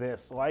because of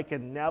this, or I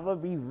can never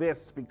be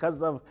this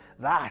because of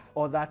that,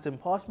 or that's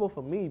impossible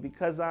for me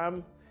because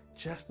I'm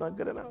just not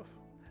good enough.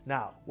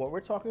 Now, what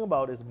we're talking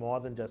about is more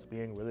than just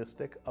being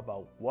realistic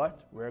about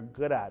what we're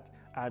good at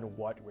and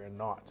what we're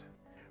not.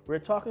 We're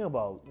talking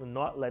about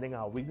not letting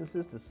our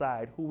weaknesses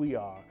decide who we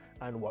are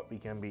and what we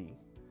can be,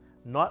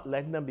 not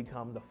letting them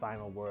become the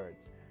final word,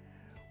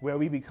 where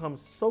we become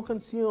so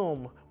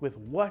consumed with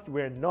what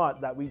we're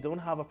not that we don't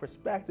have a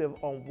perspective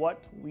on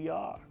what we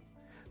are.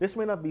 This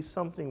may not be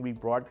something we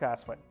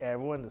broadcast for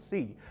everyone to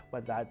see,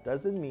 but that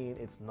doesn't mean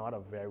it's not a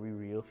very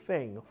real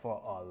thing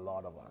for a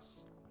lot of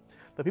us.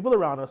 The people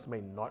around us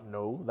may not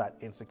know that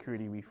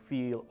insecurity we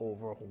feel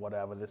over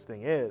whatever this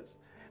thing is.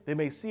 They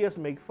may see us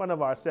make fun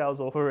of ourselves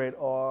over it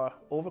or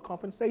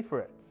overcompensate for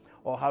it,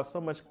 or have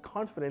so much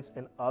confidence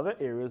in other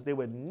areas they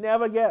would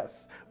never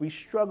guess we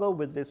struggle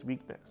with this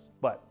weakness.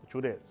 But the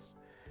truth is,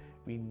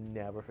 we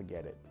never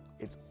forget it.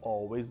 It's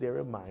always there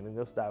reminding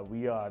us that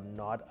we are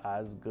not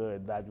as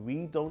good, that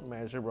we don't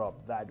measure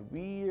up, that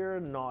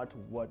we're not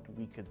what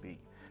we could be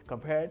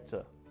compared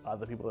to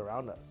other people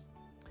around us.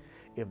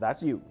 If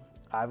that's you,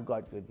 I've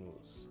got good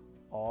news.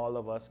 All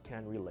of us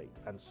can relate,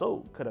 and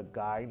so could a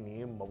guy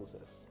named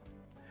Moses.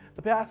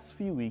 The past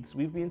few weeks,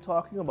 we've been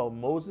talking about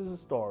Moses'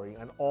 story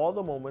and all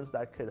the moments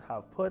that could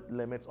have put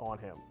limits on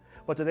him.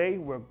 But today,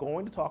 we're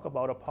going to talk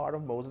about a part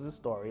of Moses'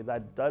 story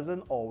that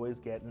doesn't always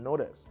get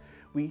noticed.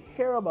 We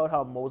hear about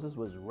how Moses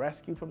was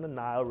rescued from the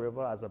Nile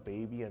River as a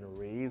baby and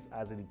raised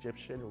as an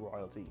Egyptian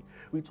royalty.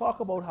 We talk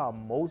about how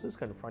Moses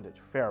confronted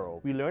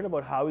Pharaoh. We learn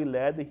about how he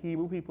led the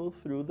Hebrew people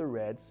through the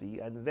Red Sea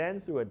and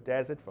then through a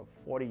desert for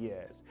 40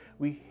 years.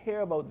 We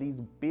hear about these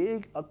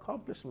big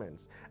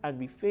accomplishments and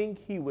we think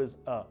he was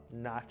a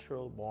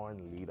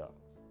natural-born leader.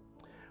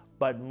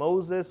 But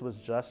Moses was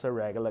just a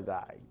regular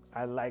guy.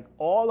 And like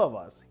all of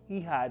us, he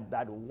had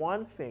that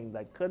one thing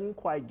that couldn't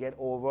quite get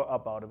over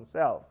about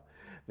himself.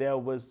 There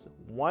was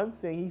one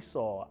thing he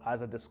saw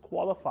as a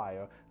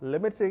disqualifier,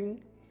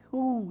 limiting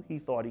who he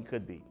thought he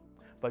could be.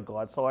 But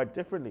God saw it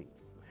differently.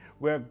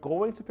 We're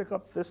going to pick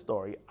up this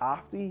story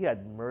after he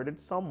had murdered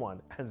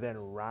someone and then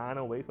ran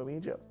away from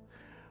Egypt.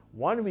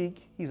 1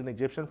 week, he's an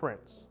Egyptian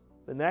prince.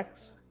 The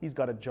next, he's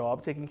got a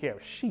job taking care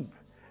of sheep.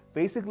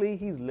 Basically,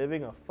 he's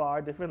living a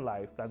far different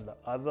life than the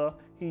other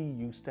he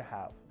used to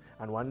have.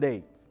 And one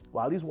day,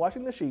 while he's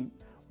watching the sheep,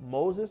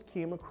 Moses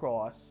came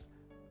across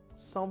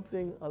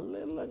something a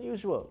little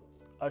unusual.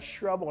 A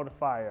shrub on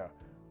fire,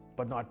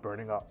 but not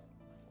burning up.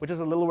 Which is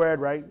a little weird,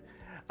 right?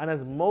 And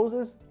as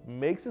Moses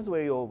makes his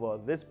way over,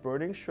 this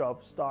burning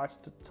shrub starts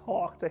to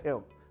talk to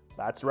him.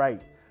 That's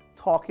right,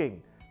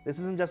 talking. This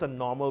isn't just a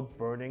normal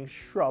burning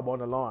shrub on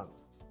the lawn.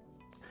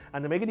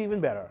 And to make it even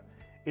better,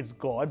 it's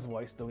God's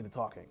voice doing the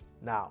talking.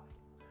 Now,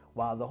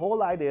 while the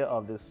whole idea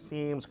of this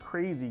seems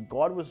crazy,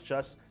 God was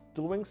just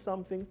doing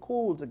something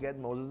cool to get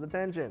Moses'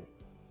 attention.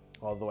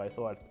 Although I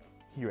thought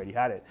he already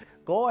had it.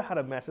 God had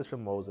a message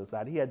from Moses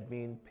that he had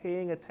been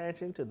paying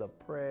attention to the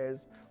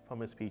prayers from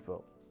his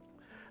people.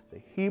 The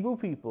Hebrew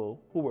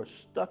people who were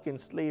stuck in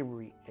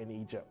slavery in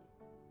Egypt.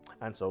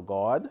 And so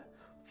God,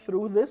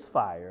 through this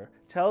fire,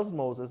 tells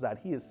Moses that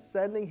he is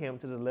sending him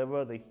to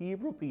deliver the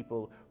Hebrew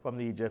people from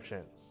the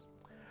Egyptians.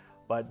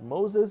 But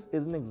Moses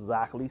isn't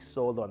exactly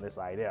sold on this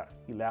idea.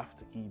 He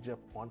left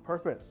Egypt on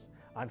purpose,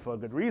 and for a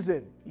good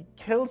reason. He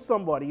killed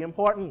somebody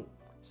important.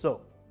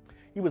 So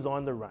he was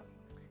on the run.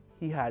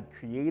 He had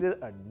created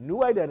a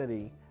new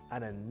identity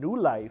and a new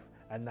life,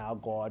 and now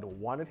God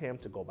wanted him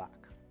to go back.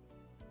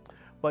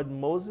 But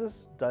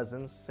Moses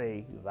doesn't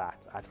say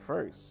that at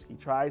first. He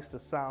tries to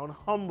sound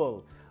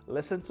humble.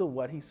 Listen to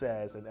what he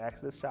says in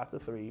Exodus chapter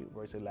 3,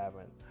 verse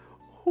 11.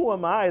 Who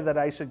am I that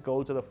I should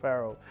go to the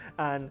Pharaoh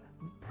and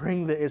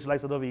bring the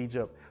Israelites out of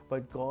Egypt?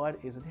 But God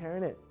isn't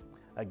hearing it.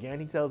 Again,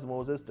 he tells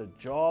Moses the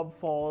job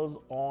falls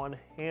on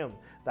him,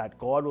 that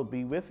God will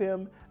be with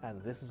him,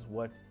 and this is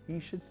what he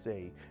should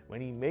say when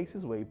he makes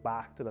his way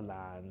back to the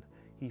land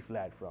he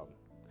fled from.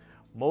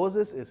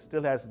 Moses is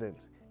still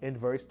hesitant. In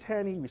verse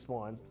 10, he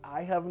responds,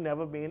 I have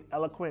never been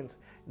eloquent,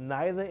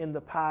 neither in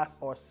the past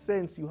or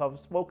since you have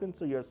spoken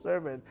to your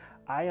servant.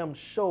 I am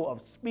slow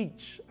of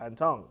speech and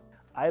tongue.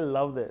 I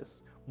love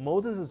this.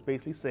 Moses is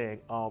basically saying,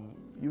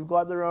 you've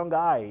got the wrong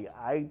guy.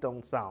 I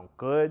don't sound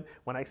good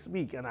when I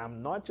speak. And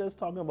I'm not just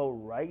talking about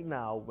right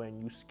now when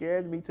you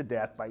scared me to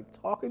death by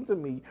talking to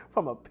me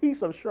from a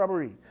piece of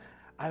shrubbery.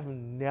 I've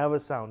never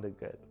sounded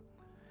good.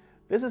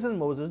 This isn't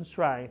Moses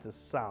trying to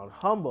sound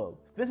humble.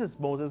 This is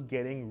Moses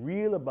getting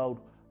real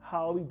about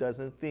how he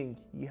doesn't think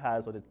he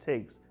has what it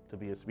takes to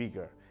be a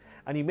speaker.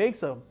 And he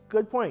makes a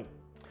good point.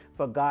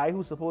 For a guy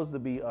who's supposed to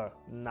be a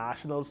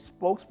national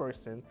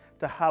spokesperson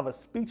to have a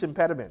speech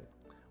impediment,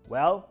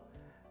 well,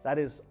 that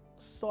is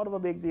sort of a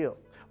big deal.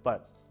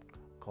 But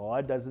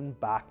God doesn't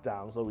back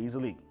down so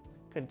easily.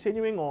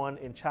 Continuing on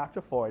in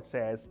chapter 4, it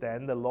says,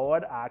 Then the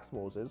Lord asked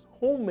Moses,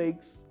 Who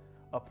makes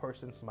a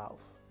person's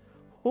mouth?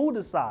 Who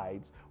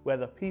decides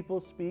whether people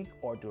speak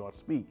or do not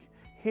speak,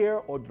 hear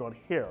or do not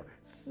hear,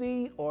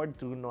 see or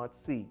do not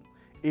see?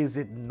 Is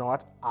it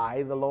not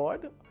I, the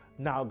Lord?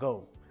 Now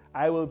go.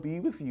 I will be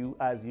with you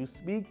as you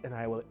speak, and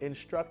I will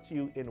instruct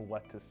you in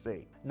what to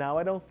say. Now,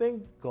 I don't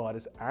think God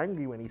is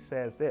angry when he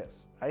says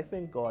this. I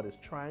think God is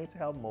trying to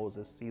help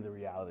Moses see the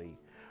reality.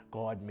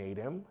 God made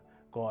him.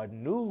 God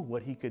knew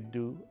what he could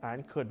do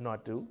and could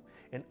not do.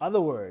 In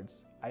other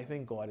words, I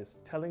think God is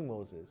telling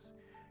Moses,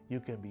 you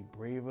can be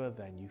braver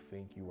than you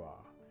think you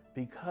are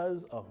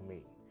because of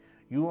me.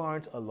 You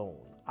aren't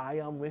alone. I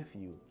am with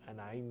you, and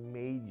I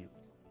made you.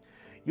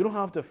 You don't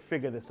have to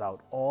figure this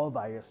out all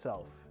by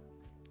yourself.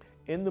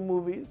 In the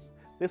movies,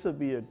 this would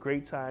be a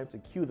great time to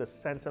cue the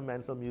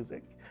sentimental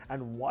music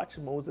and watch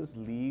Moses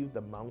leave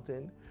the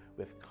mountain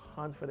with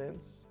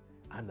confidence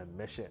and a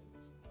mission.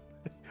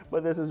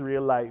 But this is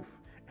real life.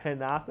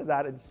 And after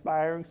that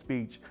inspiring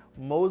speech,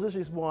 Moses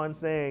responds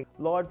saying,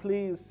 Lord,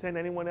 please send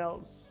anyone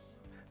else.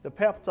 The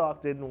pep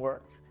talk didn't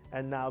work,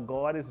 and now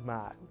God is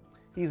mad.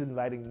 He's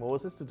inviting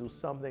Moses to do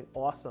something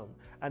awesome,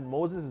 and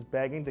Moses is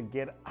begging to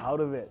get out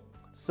of it.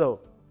 So,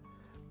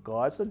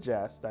 God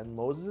suggests that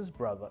Moses'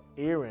 brother,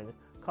 Aaron,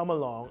 come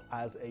along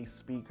as a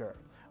speaker.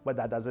 But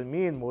that doesn't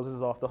mean Moses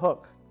is off the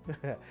hook.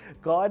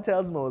 God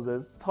tells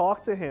Moses,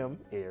 talk to him,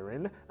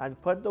 Aaron,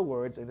 and put the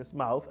words in his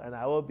mouth, and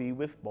I will be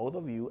with both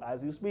of you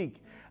as you speak,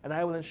 and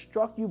I will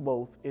instruct you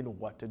both in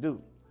what to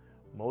do.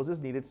 Moses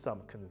needed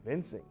some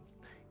convincing.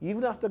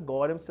 Even after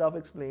God himself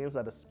explains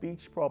that a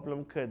speech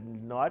problem could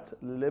not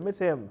limit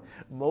him,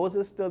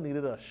 Moses still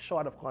needed a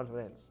shot of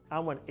confidence.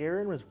 And when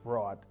Aaron was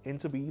brought in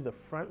to be the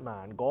front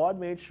man, God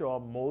made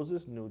sure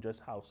Moses knew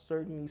just how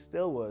certain he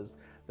still was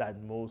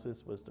that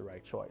Moses was the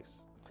right choice.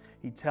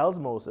 He tells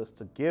Moses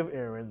to give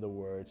Aaron the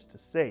words to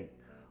say.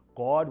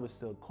 God was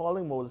still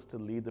calling Moses to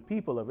lead the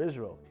people of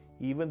Israel,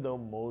 even though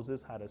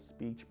Moses had a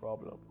speech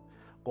problem.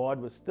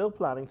 God was still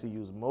planning to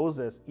use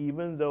Moses,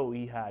 even though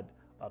he had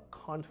a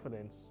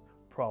confidence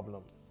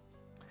problem.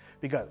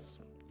 Because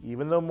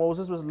even though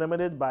Moses was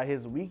limited by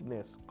his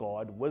weakness,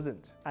 God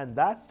wasn't. And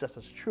that's just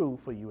as true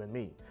for you and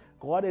me.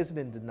 God isn't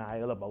in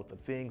denial about the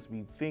things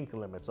we think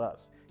limits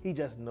us. He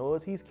just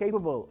knows he's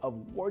capable of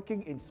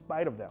working in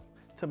spite of them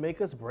to make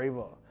us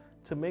braver,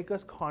 to make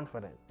us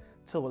confident,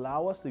 to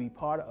allow us to be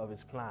part of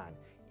his plan,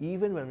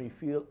 even when we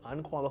feel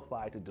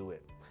unqualified to do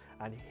it.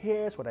 And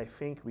here's what I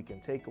think we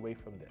can take away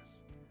from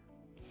this.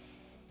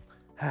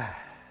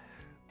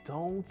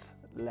 Don't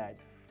let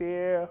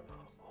fear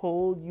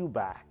hold you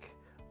back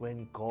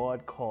when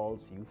God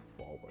calls you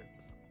forward.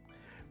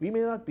 We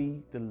may not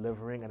be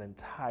delivering an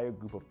entire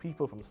group of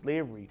people from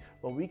slavery,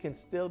 but we can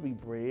still be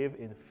brave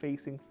in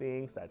facing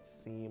things that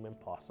seem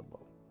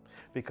impossible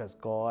because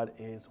God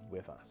is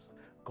with us.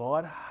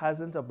 God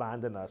hasn't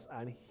abandoned us,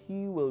 and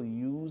he will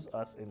use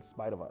us in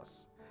spite of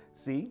us.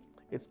 See,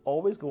 it's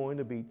always going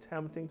to be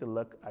tempting to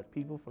look at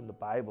people from the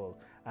Bible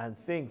and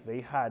think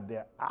they had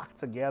their act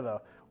together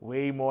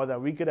way more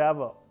than we could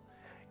ever.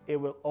 It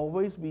will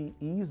always be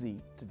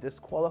easy to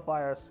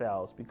disqualify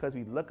ourselves because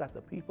we look at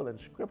the people in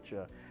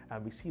Scripture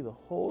and we see the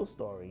whole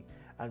story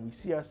and we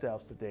see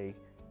ourselves today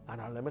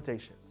and our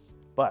limitations.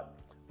 But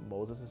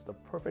Moses is the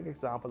perfect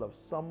example of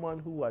someone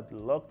who had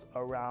looked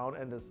around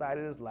and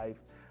decided his life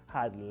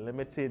had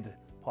limited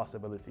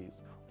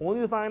possibilities,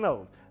 only to find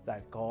out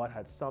that God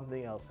had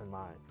something else in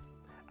mind.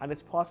 And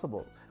it's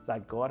possible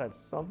that God had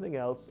something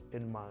else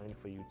in mind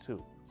for you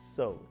too.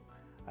 So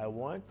I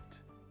want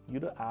you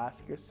to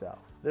ask yourself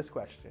this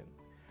question: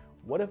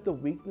 what if the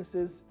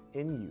weaknesses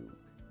in you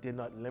did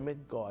not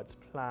limit God's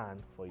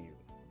plan for you?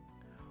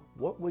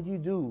 What would you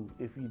do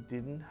if you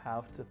didn't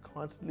have to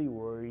constantly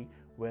worry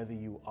whether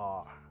you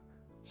are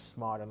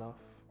smart enough,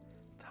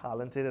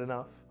 talented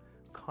enough,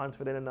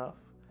 confident enough,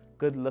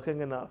 good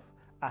looking enough,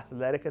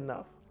 athletic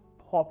enough,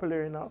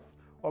 popular enough,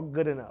 or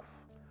good enough?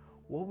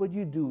 What would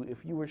you do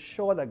if you were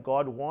sure that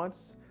God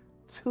wants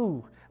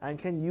to and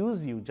can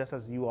use you just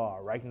as you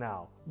are right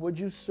now? Would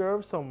you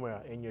serve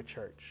somewhere in your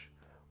church?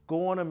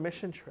 Go on a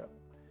mission trip?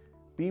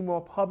 Be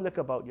more public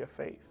about your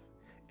faith?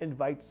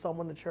 Invite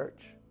someone to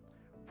church?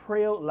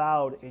 Pray out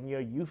loud in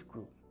your youth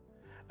group?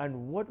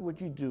 And what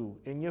would you do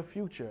in your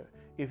future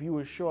if you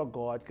were sure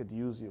God could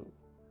use you?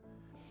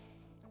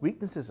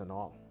 Weaknesses and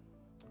all.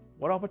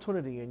 What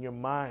opportunity in your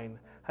mind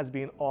has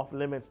been off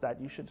limits that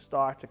you should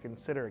start to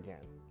consider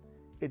again?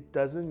 It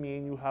doesn't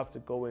mean you have to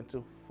go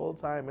into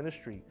full-time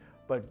ministry,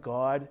 but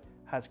God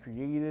has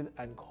created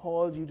and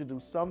called you to do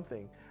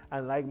something.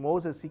 And like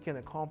Moses, he can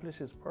accomplish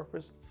his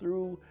purpose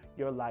through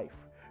your life,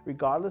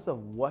 regardless of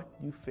what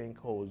you think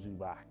holds you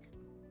back.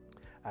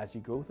 As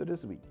you go through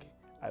this week,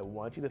 I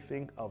want you to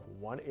think of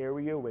one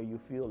area where you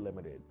feel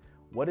limited.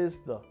 What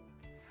is the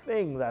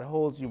thing that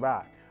holds you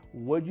back,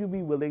 would you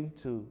be willing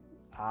to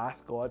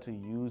ask God to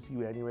use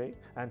you anyway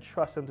and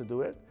trust Him to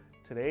do it?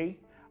 Today,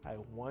 I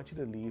want you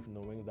to leave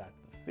knowing that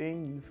the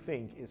thing you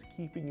think is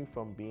keeping you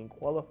from being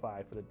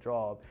qualified for the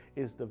job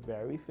is the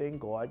very thing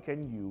God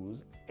can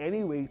use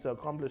anyway to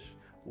accomplish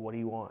what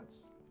He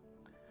wants.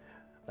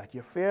 That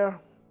your fear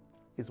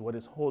is what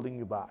is holding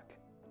you back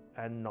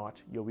and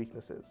not your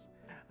weaknesses.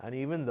 And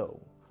even though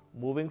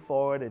moving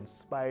forward in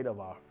spite of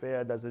our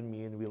fear doesn't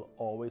mean we'll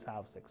always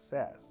have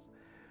success,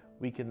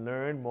 we can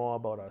learn more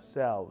about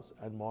ourselves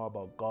and more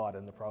about God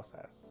in the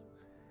process.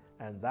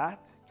 And that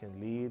can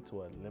lead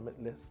to a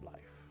limitless life.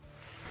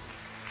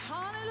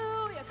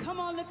 Hallelujah. Come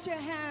on, lift your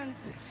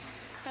hands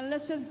and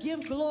let's just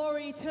give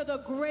glory to the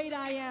great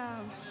I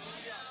am.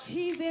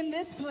 He's in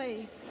this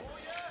place.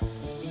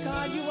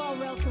 God, you are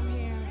welcome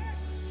here.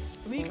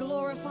 We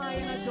glorify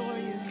and adore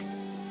you.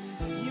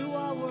 You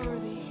are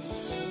worthy.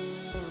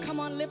 Come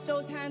on, lift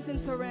those hands in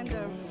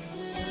surrender.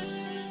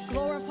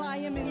 Glorify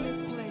Him in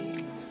this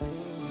place.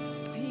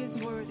 He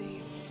is worthy.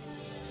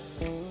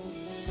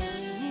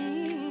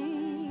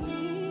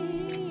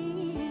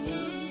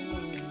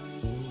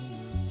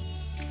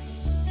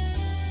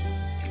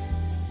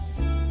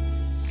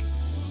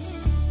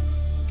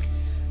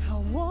 I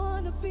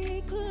want to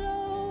be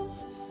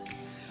close,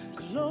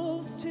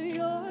 close to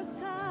your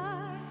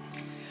side,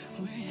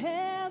 where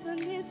heaven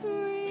is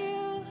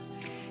real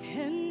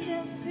and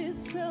death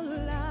is a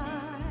lie.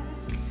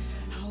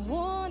 I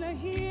want to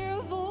hear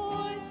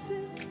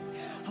voices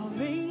of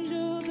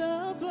angels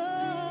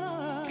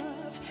above,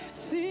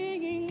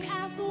 singing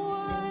as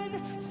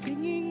one,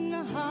 singing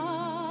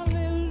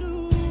hallelujah.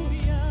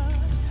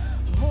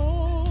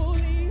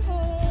 Holy,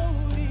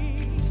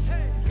 holy,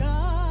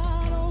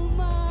 God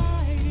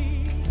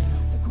Almighty,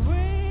 the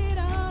great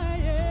I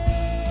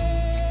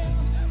am,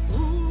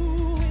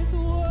 who is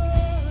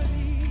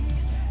worthy,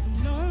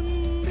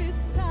 none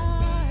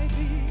beside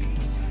thee.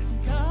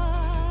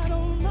 God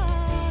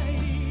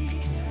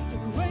Almighty, the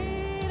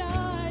great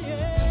I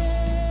am.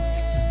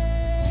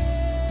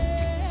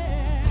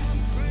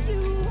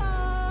 You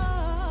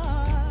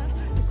are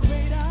the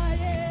great I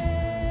am.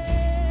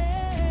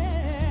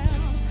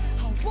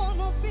 I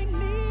wanna be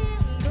near,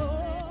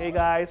 Lord. Hey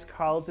guys,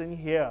 Carlton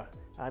here.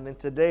 And then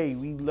today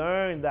we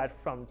learned that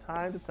from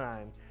time to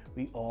time,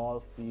 we all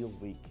feel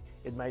weak.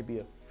 It might be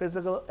a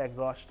physical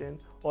exhaustion,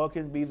 or it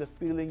can be the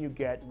feeling you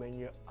get when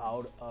you're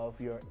out of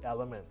your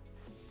element.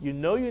 You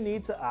know you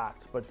need to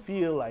act, but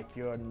feel like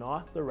you're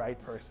not the right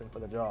person for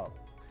the job.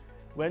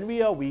 When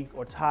we are weak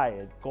or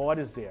tired, God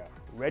is there,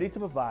 ready to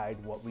provide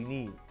what we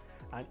need.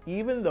 And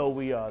even though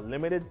we are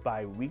limited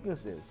by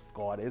weaknesses,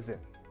 God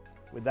isn't.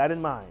 With that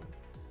in mind,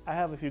 I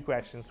have a few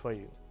questions for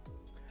you.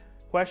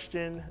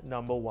 Question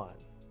number 1.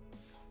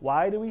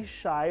 Why do we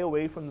shy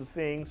away from the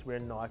things we're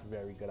not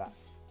very good at?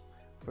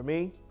 For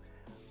me,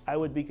 I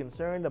would be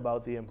concerned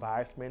about the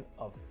embarrassment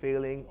of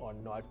failing or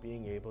not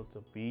being able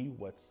to be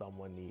what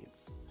someone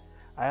needs.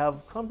 I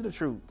have come to the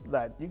truth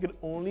that you can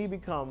only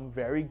become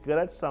very good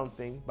at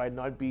something by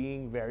not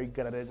being very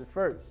good at it at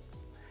first.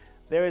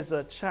 There is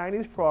a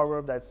Chinese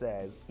proverb that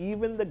says,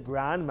 even the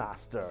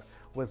grandmaster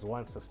was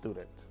once a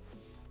student.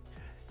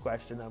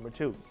 Question number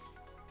 2.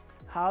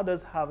 How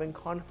does having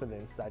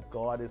confidence that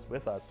God is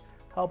with us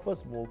help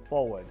us move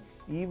forward,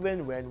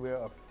 even when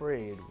we're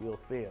afraid we'll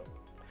fail?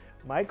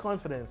 My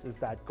confidence is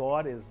that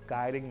God is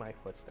guiding my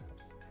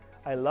footsteps.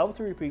 I love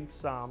to repeat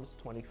Psalms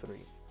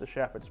 23, the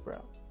Shepherd's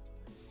Prayer.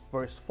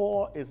 Verse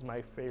 4 is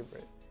my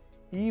favorite.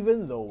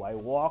 Even though I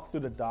walk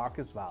through the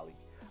darkest valley,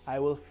 I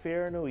will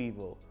fear no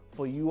evil,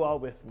 for you are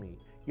with me.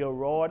 Your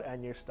rod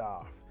and your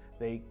staff,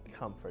 they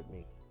comfort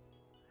me.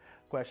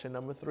 Question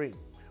number 3.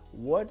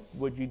 What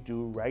would you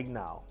do right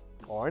now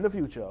or in the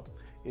future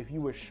if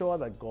you were sure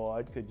that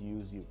God could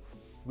use you,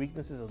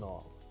 weaknesses and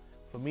all?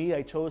 For me,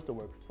 I chose to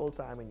work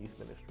full-time in youth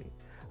ministry.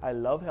 I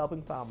love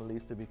helping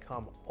families to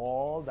become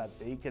all that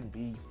they can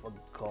be for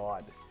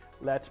God.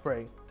 Let's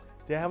pray.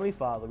 Dear Heavenly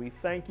Father, we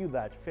thank you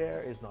that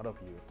fear is not of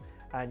you,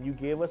 and you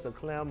gave us a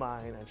clear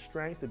mind and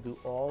strength to do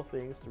all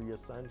things through your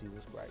Son,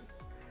 Jesus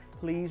Christ.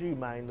 Please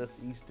remind us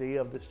each day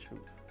of this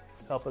truth.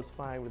 Help us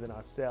find within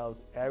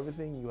ourselves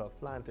everything you have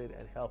planted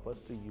and help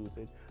us to use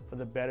it for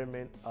the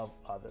betterment of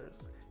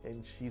others.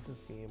 In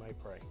Jesus' name I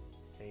pray.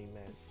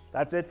 Amen.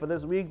 That's it for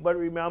this week, but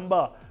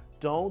remember,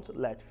 don't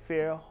let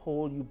fear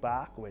hold you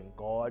back when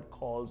God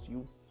calls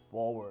you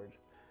forward.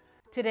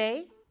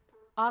 Today,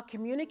 our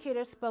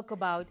communicator spoke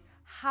about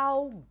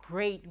how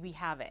great we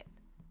have it.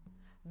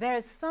 There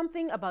is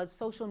something about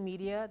social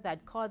media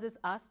that causes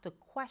us to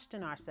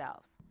question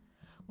ourselves.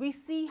 We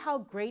see how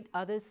great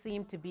others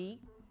seem to be,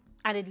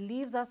 and it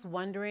leaves us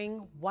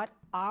wondering what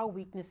our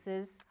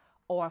weaknesses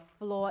or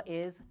flaw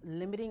is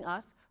limiting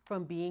us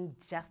from being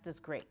just as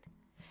great.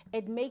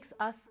 It makes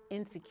us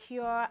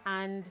insecure,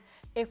 and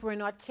if we're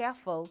not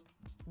careful,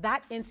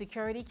 that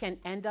insecurity can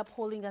end up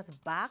holding us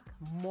back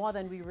more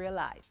than we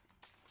realize.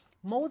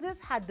 Moses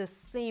had the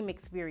same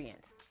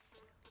experience.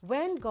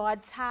 When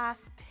God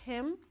tasked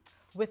him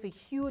with a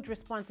huge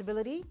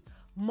responsibility,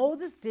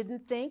 Moses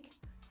didn't think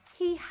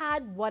he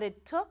had what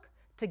it took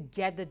to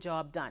get the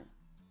job done.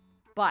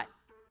 But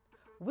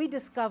we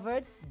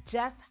discovered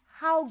just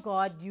how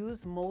God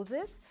used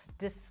Moses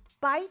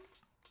despite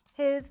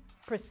his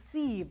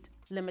perceived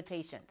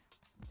limitations.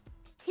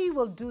 He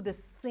will do the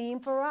same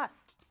for us.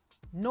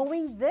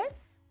 Knowing this,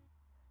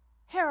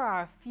 here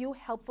are a few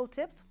helpful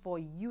tips for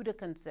you to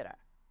consider.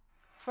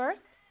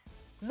 First,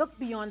 look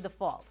beyond the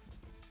faults.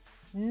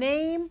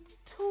 Name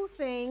 2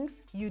 things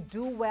you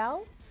do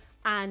well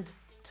and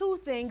 2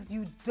 things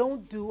you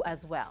don't do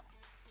as well.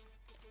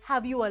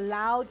 Have you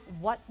allowed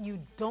what you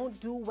don't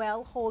do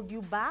well hold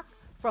you back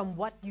from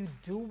what you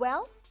do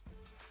well?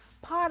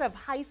 Part of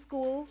high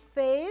school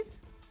phase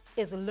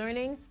is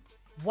learning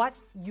what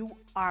you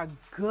are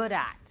good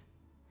at.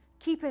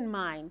 Keep in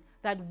mind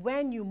that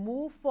when you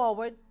move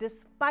forward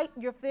despite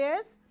your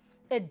fears,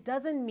 it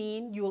doesn't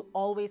mean you'll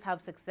always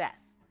have success,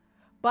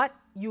 but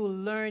you'll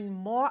learn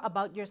more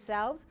about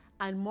yourselves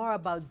and more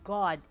about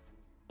God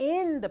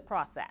in the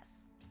process.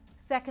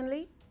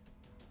 Secondly,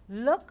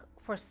 look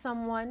for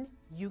someone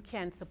you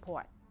can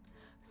support.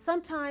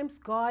 Sometimes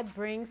God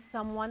brings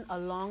someone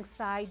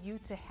alongside you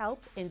to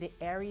help in the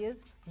areas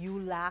you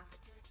lack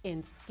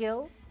in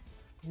skill,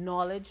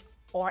 knowledge,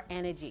 or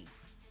energy.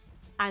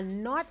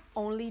 And not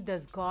only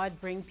does God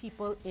bring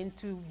people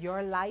into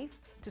your life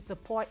to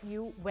support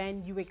you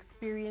when you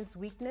experience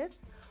weakness,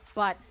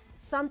 but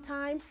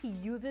sometimes He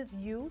uses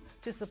you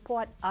to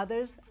support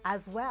others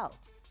as well.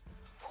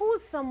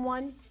 Who's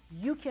someone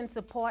you can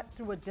support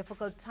through a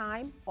difficult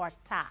time or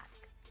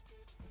task?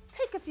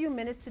 Take a few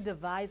minutes to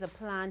devise a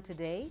plan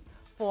today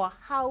for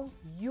how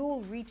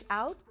you'll reach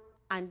out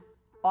and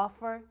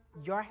offer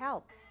your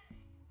help.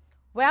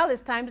 Well,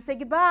 it's time to say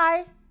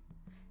goodbye.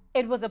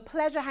 It was a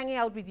pleasure hanging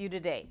out with you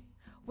today.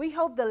 We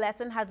hope the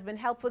lesson has been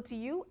helpful to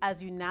you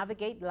as you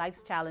navigate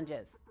life's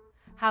challenges.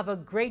 Have a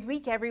great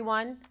week,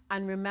 everyone,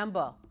 and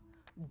remember,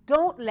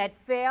 don't let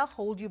fear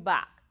hold you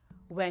back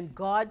when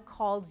God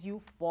calls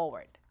you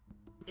forward.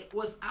 It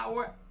was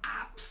our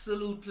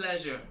absolute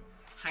pleasure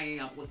hanging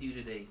out with you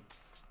today.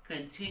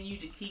 Continue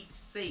to keep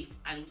safe,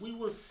 and we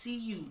will see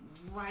you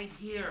right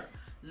here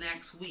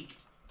next week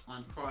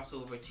on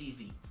Crossover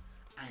TV.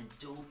 And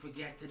don't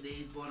forget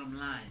today's bottom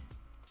line.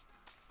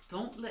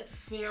 Don't let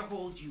fear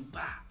hold you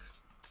back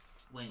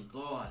when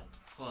God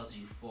calls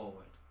you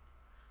forward.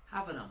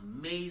 Have an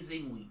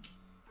amazing week.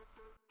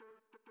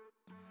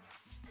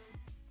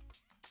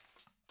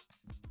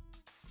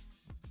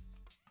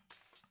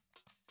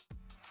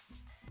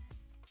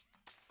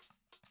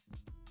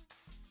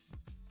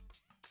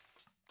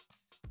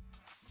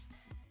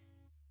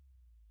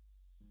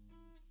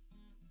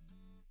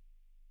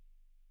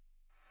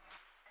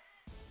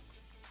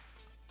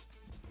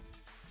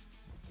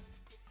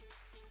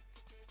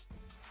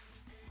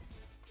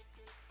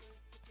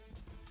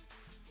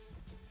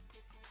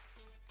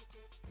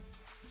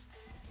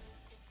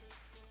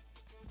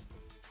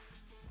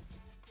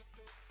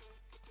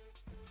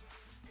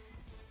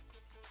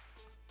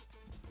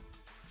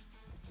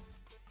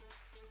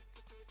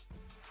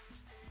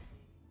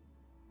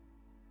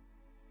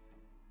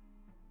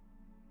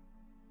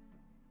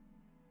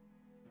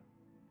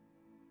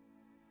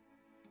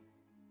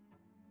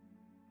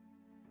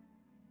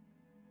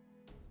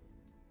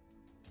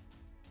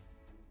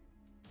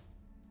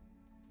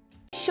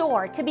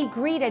 Sure to be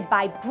greeted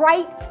by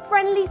bright,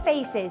 friendly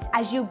faces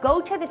as you go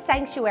to the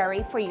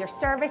sanctuary for your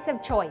service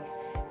of choice.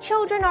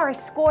 Children are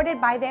escorted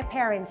by their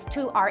parents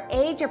to our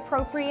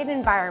age-appropriate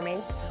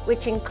environments,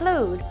 which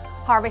include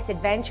Harvest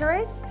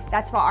Adventurers,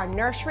 that's for our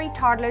nursery,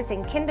 toddlers,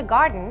 and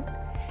kindergarten,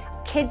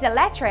 Kids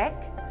Electric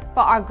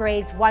for our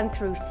grades 1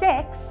 through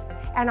 6,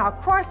 and our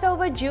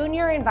Crossover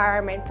Junior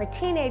environment for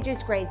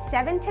teenagers grades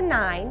 7 to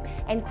 9,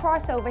 and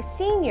Crossover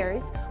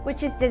Seniors,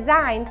 which is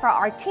designed for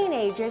our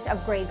teenagers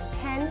of grades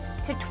 10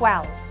 to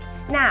 12.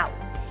 Now,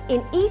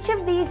 in each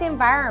of these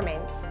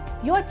environments,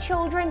 your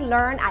children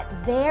learn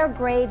at their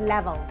grade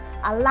level,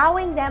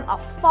 allowing them a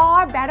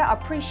far better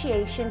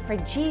appreciation for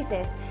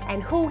Jesus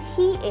and who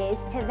He is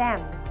to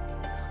them.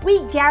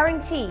 We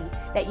guarantee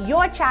that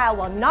your child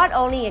will not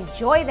only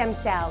enjoy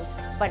themselves,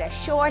 but are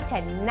sure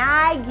to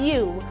nag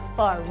you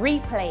for a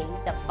replay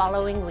the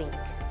following week.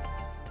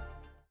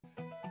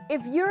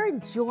 If you're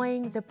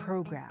enjoying the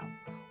program,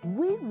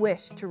 we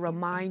wish to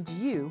remind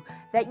you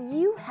that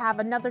you have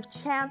another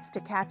chance to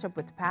catch up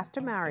with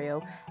Pastor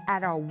Mario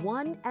at our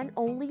one and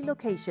only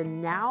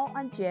location now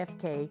on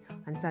JFK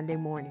on Sunday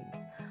mornings.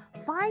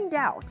 Find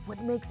out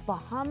what makes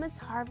Bahamas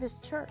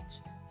Harvest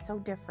Church so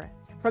different.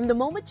 From the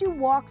moment you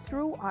walk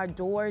through our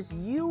doors,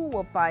 you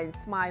will find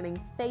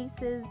smiling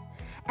faces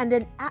and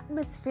an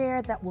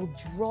atmosphere that will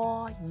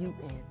draw you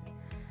in.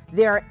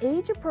 There are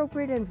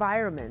age-appropriate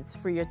environments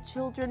for your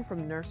children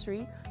from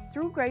nursery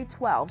through grade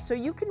 12, so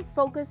you can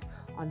focus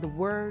on the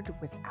Word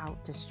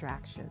without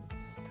distraction.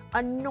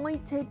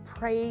 Anointed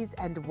praise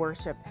and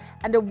worship,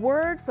 and a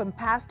word from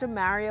Pastor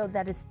Mario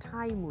that is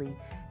timely,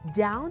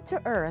 down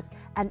to earth,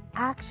 and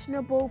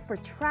actionable for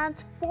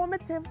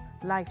transformative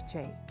life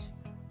change.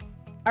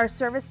 Our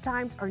service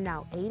times are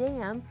now 8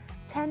 a.m.,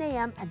 10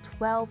 a.m., and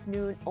 12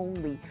 noon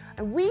only,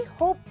 and we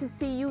hope to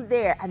see you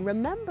there. And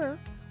remember,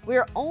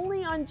 We're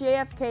only on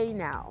JFK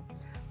now.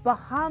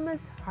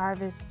 Bahamas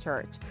Harvest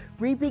Church,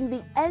 reaping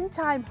the end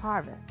time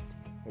harvest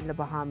in the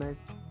Bahamas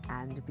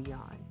and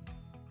beyond.